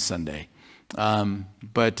meet on Sunday.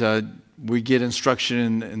 But we get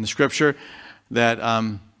instruction in the Scripture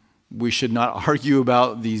that we should not argue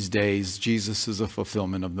about these days. Jesus is a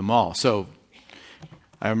fulfillment of them all. So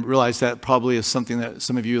I realize that probably is something that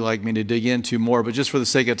some of you like me to dig into more, but just for the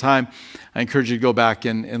sake of time, I encourage you to go back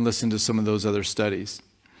and listen to some of those other studies.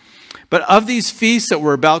 But of these feasts that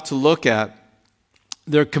we're about to look at,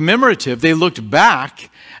 they're commemorative. They looked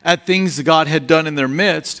back at things that God had done in their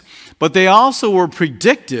midst, but they also were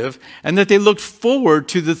predictive, and that they looked forward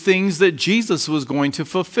to the things that Jesus was going to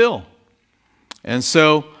fulfill. And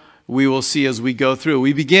so we will see as we go through.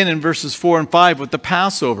 We begin in verses 4 and 5 with the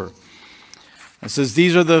Passover. It says,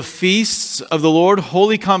 these are the feasts of the Lord,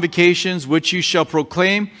 holy convocations, which you shall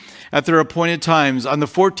proclaim at their appointed times. On the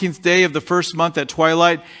 14th day of the first month at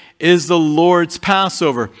twilight is the Lord's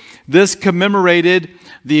Passover. This commemorated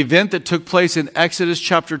the event that took place in Exodus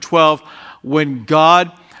chapter 12 when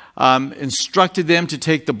God instructed them to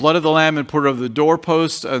take the blood of the lamb and put it over the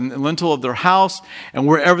doorpost and lintel of their house. And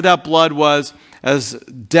wherever that blood was, as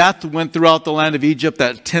death went throughout the land of Egypt,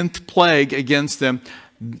 that 10th plague against them,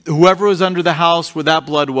 whoever was under the house where that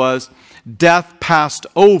blood was, death passed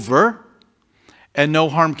over and no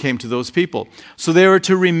harm came to those people. So they were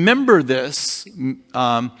to remember this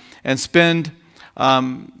and spend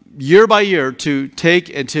year by year to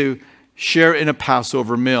take and to share in a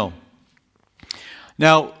Passover meal.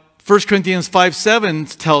 Now, 1 Corinthians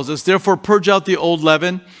 5:7 tells us, therefore purge out the old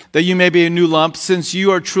leaven, that you may be a new lump, since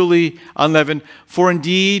you are truly unleavened. For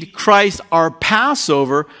indeed, Christ, our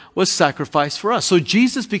Passover, was sacrificed for us. So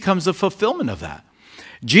Jesus becomes the fulfillment of that.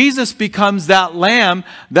 Jesus becomes that lamb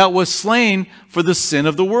that was slain for the sin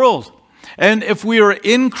of the world. And if we are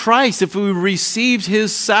in Christ, if we received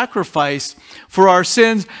his sacrifice for our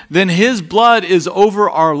sins, then his blood is over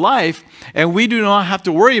our life, and we do not have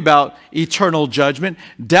to worry about eternal judgment.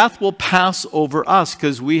 Death will pass over us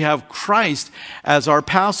because we have Christ as our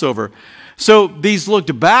Passover. So these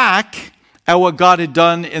looked back at what God had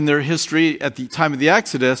done in their history at the time of the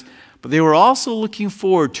Exodus, but they were also looking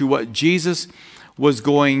forward to what Jesus was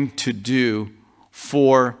going to do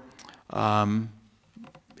for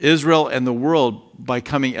Israel and the world by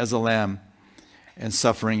coming as a lamb and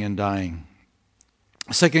suffering and dying.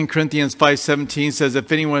 2 Corinthians 5:17 says,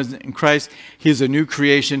 if anyone is in Christ, he is a new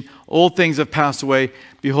creation. Old things have passed away.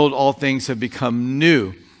 Behold, all things have become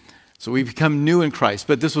new. So we become new in Christ.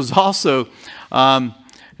 But this was also,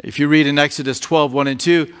 if you read in Exodus 12:1 and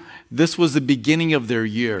 2, this was the beginning of their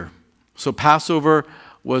year. So Passover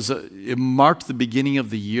it marked the beginning of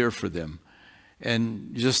the year for them.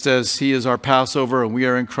 And just as he is our Passover and we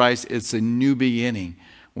are in Christ, it's a new beginning.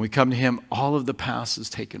 When we come to him, all of the past is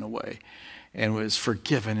taken away and was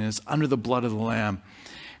forgiven, and it's under the blood of the Lamb.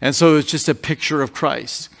 And so it's just a picture of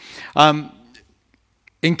Christ.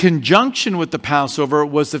 In conjunction with the Passover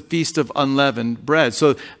was the Feast of Unleavened Bread.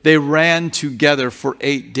 So they ran together for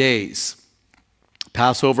 8 days.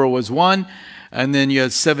 Passover was one, and then you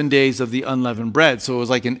had 7 days of the unleavened bread. So it was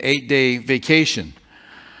like an 8-day vacation.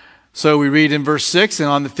 So we read in verse 6, and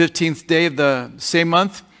on the 15th day of the same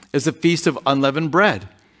month is the Feast of Unleavened Bread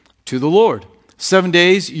to the Lord. 7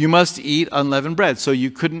 days you must eat unleavened bread. So you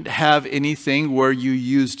couldn't have anything where you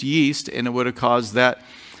used yeast and it would have caused that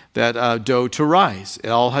dough to rise. It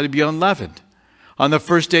all had to be unleavened. On the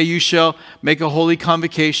first day you shall make a holy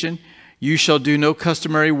convocation. You shall do no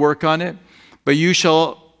customary work on it, but you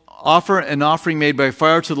shall offer an offering made by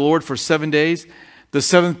fire to the Lord for 7 days. The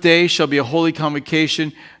 7th day shall be a holy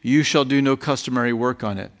convocation. You shall do no customary work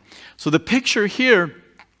on it. So the picture here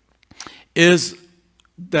is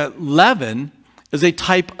that leaven is a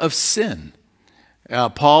type of sin.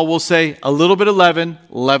 Paul will say a little bit of leaven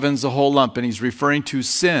leavens the whole lump, and he's referring to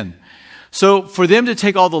sin. So for them to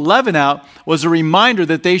take all the leaven out was a reminder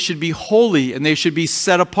that they should be holy and they should be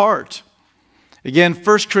set apart. Again,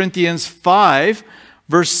 1 Corinthians 5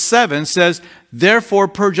 verse 7 says, therefore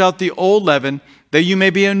purge out the old leaven, that you may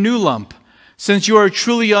be a new lump, since you are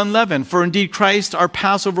truly unleavened. For indeed Christ our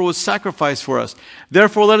Passover was sacrificed for us.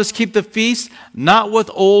 Therefore let us keep the feast, not with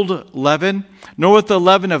old leaven, nor with the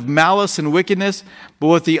leaven of malice and wickedness, but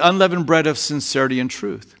with the unleavened bread of sincerity and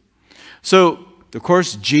truth. So, of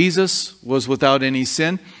course, Jesus was without any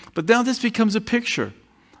sin, but now this becomes a picture.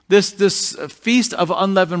 This feast of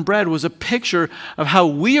unleavened bread was a picture of how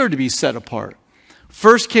we are to be set apart.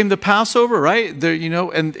 First came the Passover, right?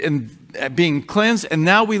 And being cleansed, and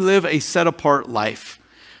now we live a set-apart life.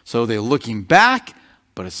 So they're looking back,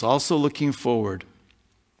 but it's also looking forward.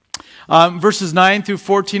 Verses 9 through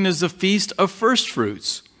 14 is the Feast of First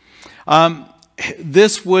Fruits.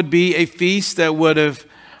 This would be a feast that would have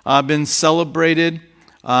been celebrated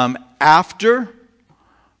right after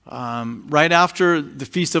the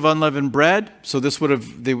Feast of Unleavened Bread. So this would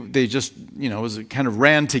have, they just, was kind of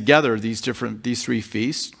ran together, these three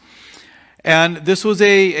feasts. And this was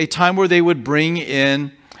a time where they would bring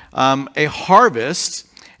in a harvest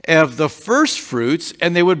of the first fruits,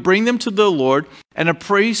 and they would bring them to the Lord, and a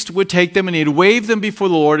priest would take them and he'd wave them before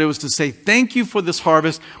the Lord. It was to say, thank you for this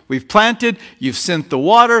harvest. We've planted, you've sent the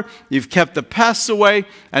water, you've kept the pests away,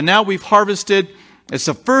 and now we've harvested. It's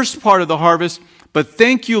the first part of the harvest, but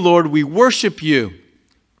thank you, Lord, we worship you.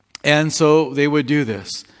 And so they would do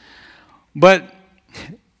this. But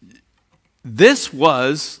this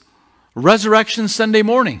was Resurrection Sunday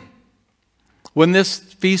morning when this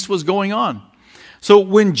feast was going on. So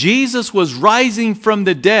when Jesus was rising from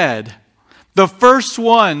the dead, the first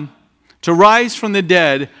one to rise from the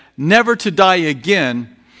dead, never to die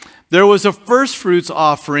again, there was a first fruits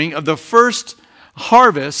offering of the first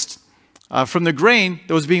harvest from the grain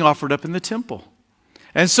that was being offered up in the temple.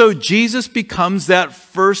 And so Jesus becomes that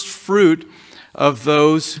first fruit of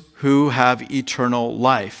those who have eternal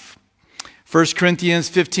life. 1 Corinthians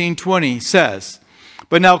 15:20 says,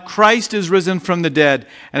 "But now Christ is risen from the dead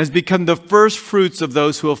and has become the first fruits of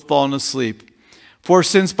those who have fallen asleep. For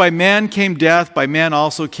since by man came death, by man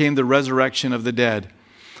also came the resurrection of the dead.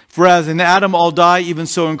 For as in Adam all die, even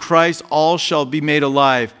so in Christ all shall be made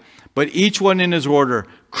alive, but each one in his order.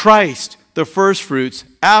 Christ, the first fruits,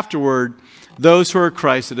 afterward those who are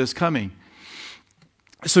Christ that is coming."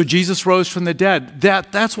 So Jesus rose from the dead.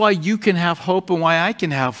 That's why you can have hope and why I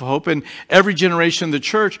can have hope. And every generation of the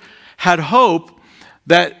church had hope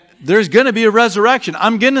that there's going to be a resurrection.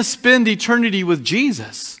 I'm going to spend eternity with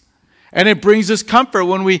Jesus. And it brings us comfort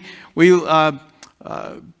when we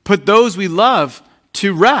put those we love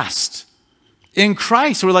to rest in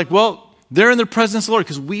Christ. We're like, well, they're in the presence of the Lord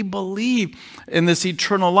because we believe in this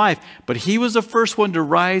eternal life. But he was the first one to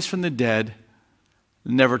rise from the dead,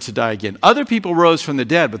 never to die again. Other people rose from the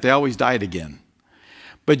dead, but they always died again.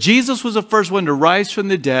 But Jesus was the first one to rise from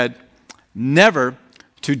the dead, never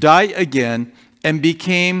to die again, and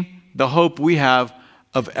became the hope we have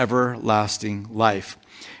of everlasting life.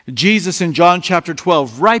 Jesus in John chapter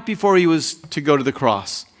 12, right before he was to go to the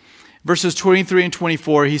cross, verses 23 and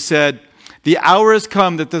 24, he said, "The hour has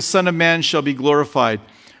come that the Son of Man shall be glorified.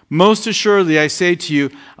 Most assuredly, I say to you,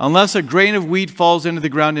 unless a grain of wheat falls into the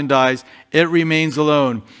ground and dies, it remains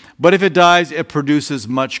alone. But if it dies, it produces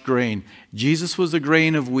much grain." Jesus was the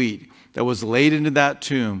grain of wheat that was laid into that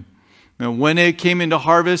tomb. And when it came into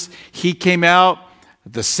harvest, he came out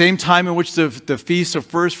at the same time in which the feast of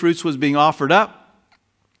first fruits was being offered up.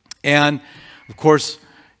 And, of course,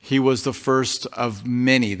 he was the first of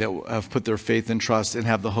many that have put their faith and trust and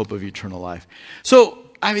have the hope of eternal life. So,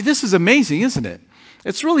 I mean, this is amazing, isn't it?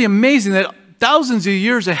 It's really amazing that thousands of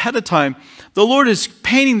years ahead of time, the Lord is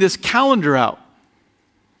painting this calendar out.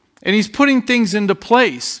 And he's putting things into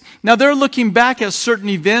place. Now, they're looking back at certain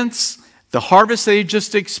events, the harvest they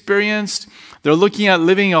just experienced. They're looking at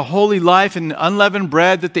living a holy life and unleavened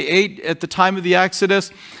bread that they ate at the time of the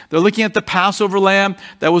Exodus. They're looking at the Passover lamb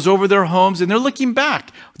that was over their homes. And they're looking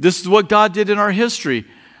back. This is what God did in our history.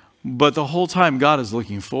 But the whole time, God is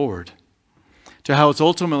looking forward to how it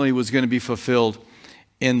ultimately was going to be fulfilled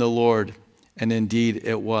in the Lord. And indeed,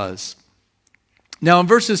 it was. Now, in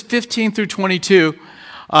verses 15 through 22,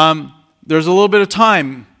 there's a little bit of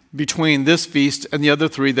time between this feast and the other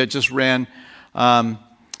three that just ran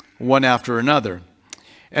one after another.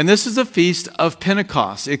 And this is a feast of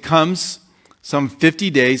Pentecost. It comes some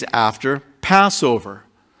 50 days after Passover.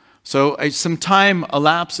 So some time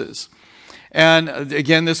elapses. And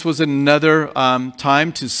again, this was another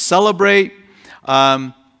time to celebrate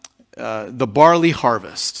the barley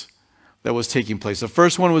harvest that was taking place. The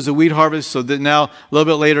first one was the wheat harvest, so that now a little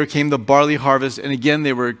bit later came the barley harvest. And again,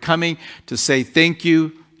 they were coming to say thank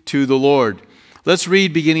you to the Lord. Let's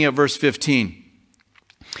read beginning at verse 15.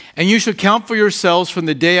 "And you shall count for yourselves from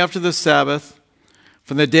the day after the Sabbath,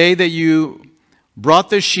 from the day that you brought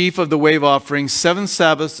the sheaf of the wave offering, 7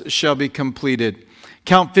 Sabbaths shall be completed.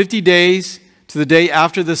 Count 50 days to the day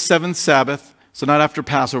after the 7th Sabbath," so not after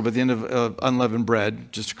Passover, but the end of unleavened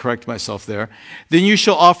bread, just to correct myself there. "Then you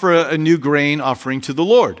shall offer a new grain offering to the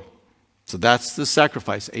Lord." So that's the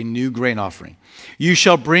sacrifice, a new grain offering. "You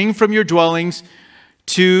shall bring from your dwellings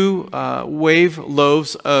 2 wave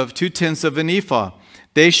loaves of 2 tenths of an ephah.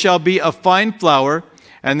 They shall be of fine flour,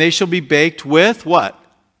 and they shall be baked with" what?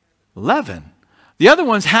 Leaven. The other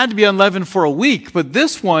ones had to be unleavened for a week, but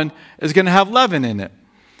this one is going to have leaven in it.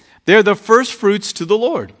 "They're the first fruits to the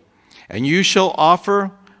Lord. And you shall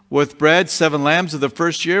offer with bread 7 lambs of the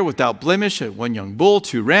first year without blemish, 1 young bull,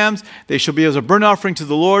 2 rams. They shall be as a burnt offering to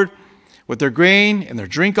the Lord, with their grain and their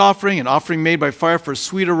drink offering, an offering made by fire for a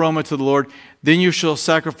sweet aroma to the Lord. Then you shall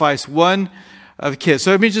sacrifice 1 of the kids."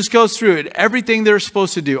 So it just goes through it. Everything they're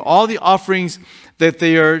supposed to do, all the offerings that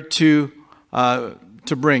they are to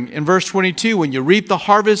bring. In verse 22, "When you reap the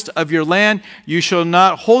harvest of your land, you shall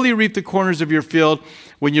not wholly reap the corners of your field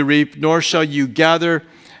when you reap, nor shall you gather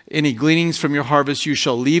any gleanings from your harvest. You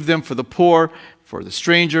shall leave them for the poor, for the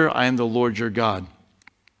stranger. I am the Lord your God."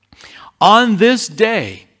 On this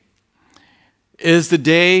day is the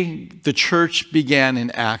day the church began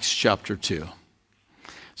in Acts chapter 2.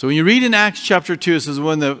 So when you read in Acts chapter 2, it says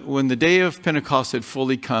when the day of Pentecost had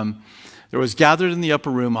fully come, there was gathered in the upper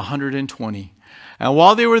room 120. And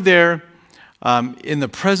while they were there, in the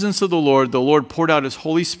presence of the Lord poured out his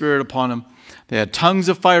Holy Spirit upon them. They had tongues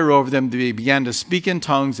of fire over them. They began to speak in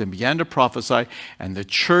tongues and began to prophesy. And the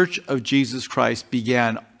church of Jesus Christ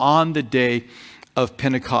began on the day of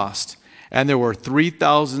Pentecost. And there were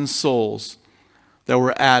 3,000 souls that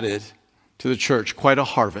were added to the church, quite a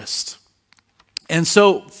harvest. And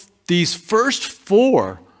so these first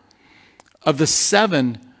 4 of the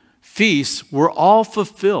 7 feasts were all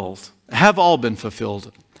fulfilled, have all been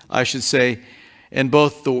fulfilled, I should say, in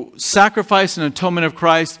both the sacrifice and atonement of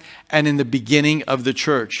Christ and in the beginning of the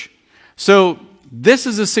church. So this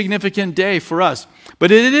is a significant day for us.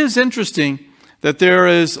 But it is interesting that there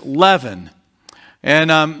is leaven.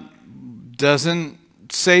 And doesn't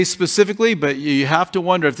say specifically, but you have to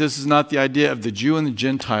wonder if this is not the idea of the Jew and the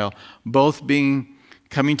Gentile both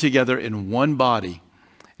coming together in one body.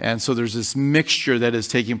 And so there's this mixture that is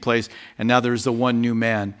taking place, and now there's the one new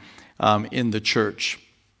man in the church.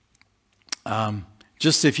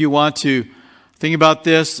 Just if you want to think about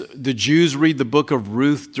this, the Jews read the book of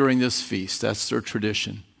Ruth during this feast. That's their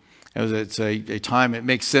tradition. It's a time, it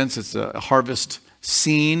makes sense, it's a harvest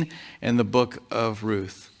scene in the book of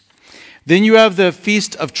Ruth. Then you have the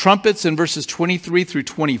Feast of Trumpets in verses 23 through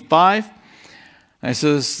 25. And it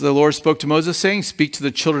says, the Lord spoke to Moses, saying, speak to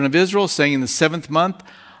the children of Israel, saying, in the 7th month,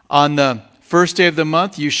 on the first day of the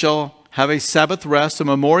month, you shall have a Sabbath rest, a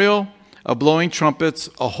memorial of blowing trumpets,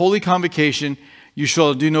 a holy convocation. You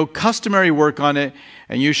shall do no customary work on it,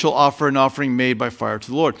 and you shall offer an offering made by fire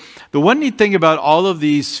to the Lord. The one neat thing about all of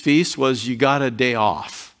these feasts was you got a day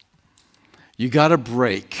off. You got a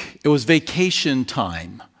break. It was vacation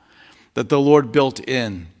time that the Lord built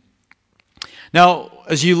in. Now,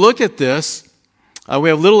 as you look at this, we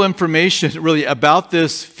have little information really about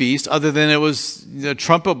this feast other than it was the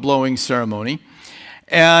trumpet blowing ceremony.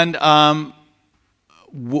 And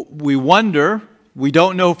we wonder, we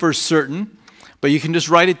don't know for certain, but you can just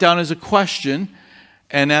write it down as a question.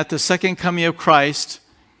 And at the second coming of Christ,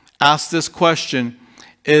 ask this question,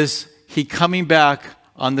 is he coming back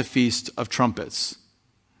on the Feast of Trumpets?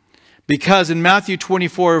 Because in Matthew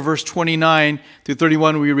 24, verse 29 through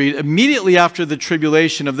 31, we read, immediately after the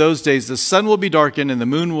tribulation of those days, the sun will be darkened and the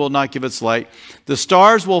moon will not give its light. The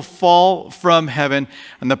stars will fall from heaven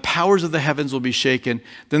and the powers of the heavens will be shaken.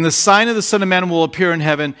 Then the sign of the Son of Man will appear in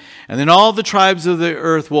heaven. And then all the tribes of the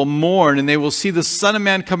earth will mourn, and they will see the Son of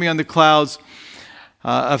Man coming on the clouds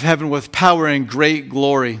of heaven with power and great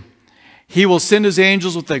glory. He will send his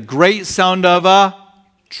angels with a great sound of a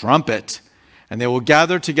trumpet. And they will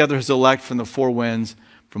gather together his elect from the 4 winds,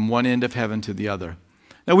 from one end of heaven to the other.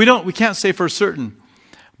 Now we can't say for certain,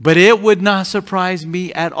 but it would not surprise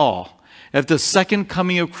me at all if the second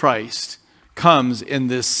coming of Christ comes in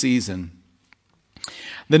this season.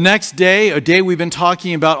 The next day, a day we've been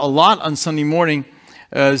talking about a lot on Sunday morning,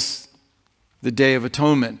 is the Day of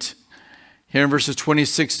Atonement. Here in verses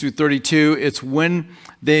 26 through 32, it's when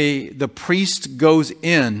the priest goes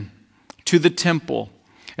in to the temple,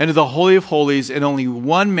 into the Holy of Holies, and only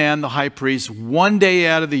one man, the high priest, one day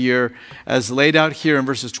out of the year, as laid out here in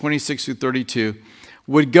verses 26 through 32,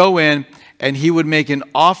 would go in and he would make an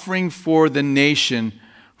offering for the nation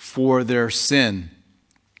for their sin.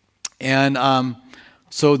 And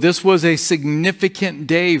so this was a significant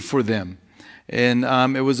day for them. And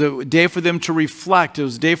it was a day for them to reflect. It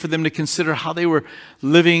was a day for them to consider how they were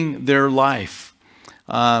living their life.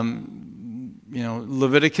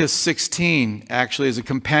 Leviticus 16 actually is a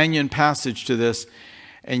companion passage to this,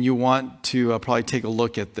 and you want to probably take a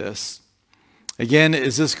look at this. Again,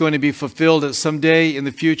 is this going to be fulfilled at some day in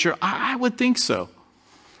the future? I would think so.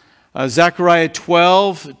 Zechariah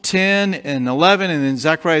 12, 10, and 11, and then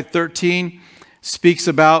Zechariah 13 speaks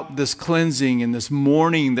about this cleansing and this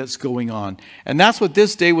mourning that's going on. And that's what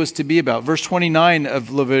this day was to be about. Verse 29 of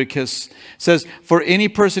Leviticus says, for any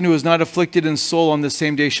person who is not afflicted in soul on the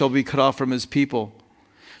same day shall be cut off from his people.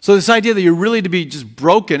 So this idea that you're really to be just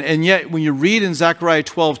broken, and yet when you read in Zechariah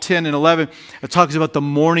 12, 10, and 11, it talks about the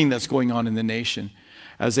mourning that's going on in the nation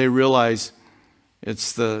as they realize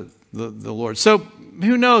it's the Lord. So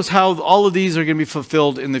who knows how all of these are going to be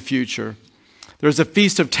fulfilled in the future. There's a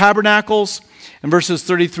Feast of Tabernacles in verses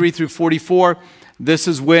 33 through 44. This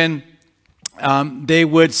is when they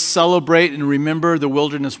would celebrate and remember the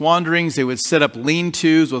wilderness wanderings. They would set up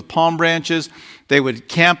lean-tos with palm branches. They would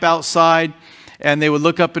camp outside, and they would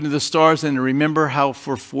look up into the stars and remember how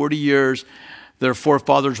for 40 years their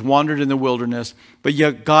forefathers wandered in the wilderness. But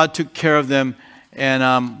yet God took care of them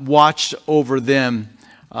and watched over them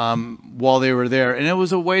while they were there. And it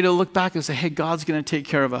was a way to look back and say, hey, God's going to take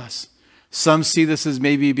care of us. Some see this as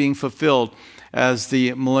maybe being fulfilled as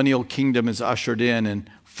the millennial kingdom is ushered in, and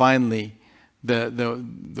finally the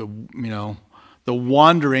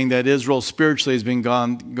wandering that Israel spiritually has been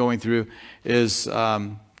going through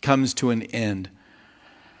comes to an end.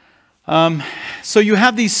 So you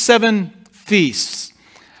have these 7 feasts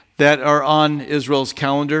that are on Israel's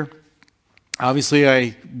calendar. Obviously,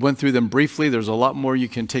 I went through them briefly. There's a lot more you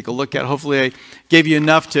can take a look at. Hopefully, I gave you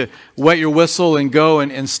enough to wet your whistle and go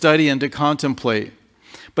and study and to contemplate.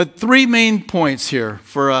 But 3 main points here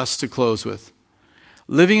for us to close with.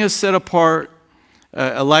 Living a set apart,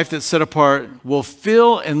 a life that's set apart will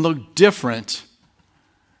feel and look different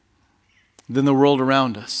than the world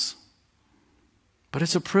around us. But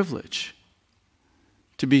it's a privilege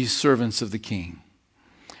to be servants of the King.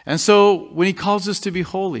 And so when he calls us to be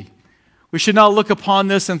holy, we should not look upon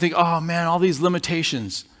this and think, oh man, all these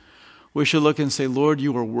limitations. We should look and say, Lord,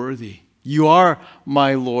 you are worthy. You are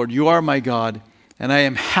my Lord. You are my God. And I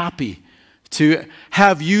am happy to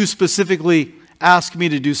have you specifically ask me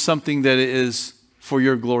to do something that is for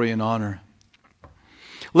your glory and honor.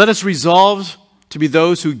 Let us resolve to be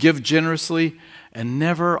those who give generously and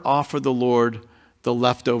never offer the Lord the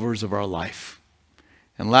leftovers of our life.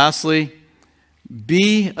 And lastly,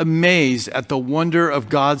 be amazed at the wonder of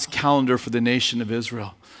God's calendar for the nation of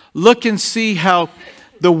Israel. Look and see how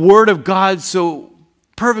the Word of God so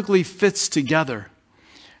perfectly fits together.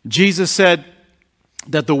 Jesus said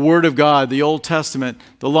that the Word of God, the Old Testament,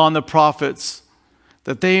 the Law and the Prophets,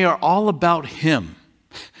 that they are all about Him.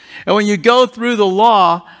 And when you go through the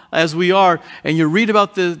law, as we are, and you read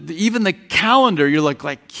about even the calendar, you're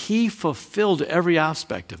like He fulfilled every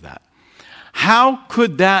aspect of that. How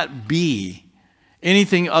could that be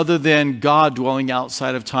anything other than God dwelling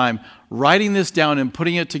outside of time, writing this down and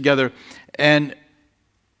putting it together and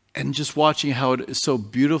just watching how it so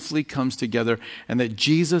beautifully comes together, and that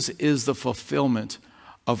Jesus is the fulfillment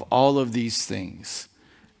of all of these things?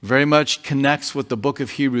 Very much connects with the book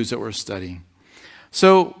of Hebrews that we're studying.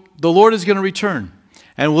 So the Lord is going to return,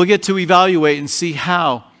 and we'll get to evaluate and see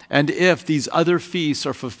how and if these other feasts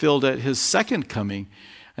are fulfilled at His second coming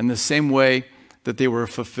in the same way that they were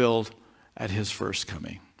fulfilled at His first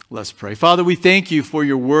coming. Let's pray. Father, we thank you for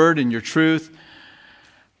your word and your truth.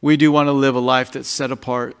 We do want to live a life that's set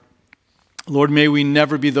apart. Lord, may we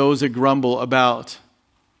never be those that grumble about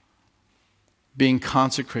being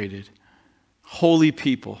consecrated, holy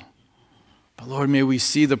people. But Lord, may we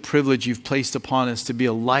see the privilege you've placed upon us to be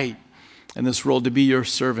a light in this world, to be your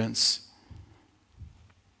servants,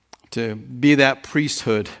 to be that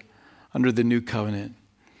priesthood under the new covenant.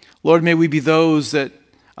 Lord, may we be those that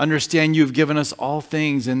understand you've given us all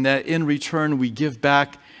things, and that in return we give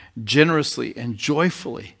back generously and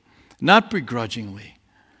joyfully, not begrudgingly,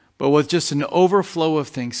 but with just an overflow of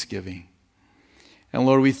thanksgiving. And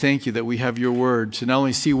Lord, we thank you that we have your word to not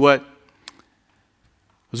only see what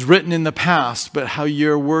was written in the past, but how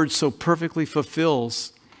your word so perfectly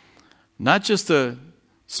fulfills not just the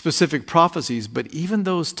specific prophecies, but even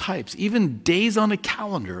those types, even days on a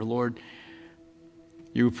calendar, Lord.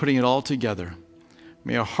 You were putting it all together.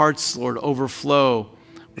 May our hearts, Lord, overflow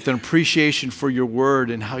with an appreciation for your word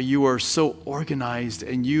and how you are so organized,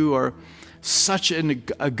 and you are such a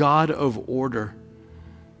God of order.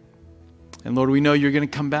 And Lord, we know you're going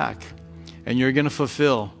to come back and you're going to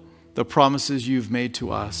fulfill the promises you've made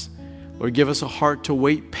to us. Lord, give us a heart to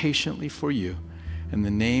wait patiently for you. In the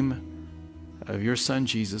name of your Son,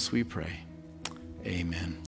 Jesus, we pray. Amen.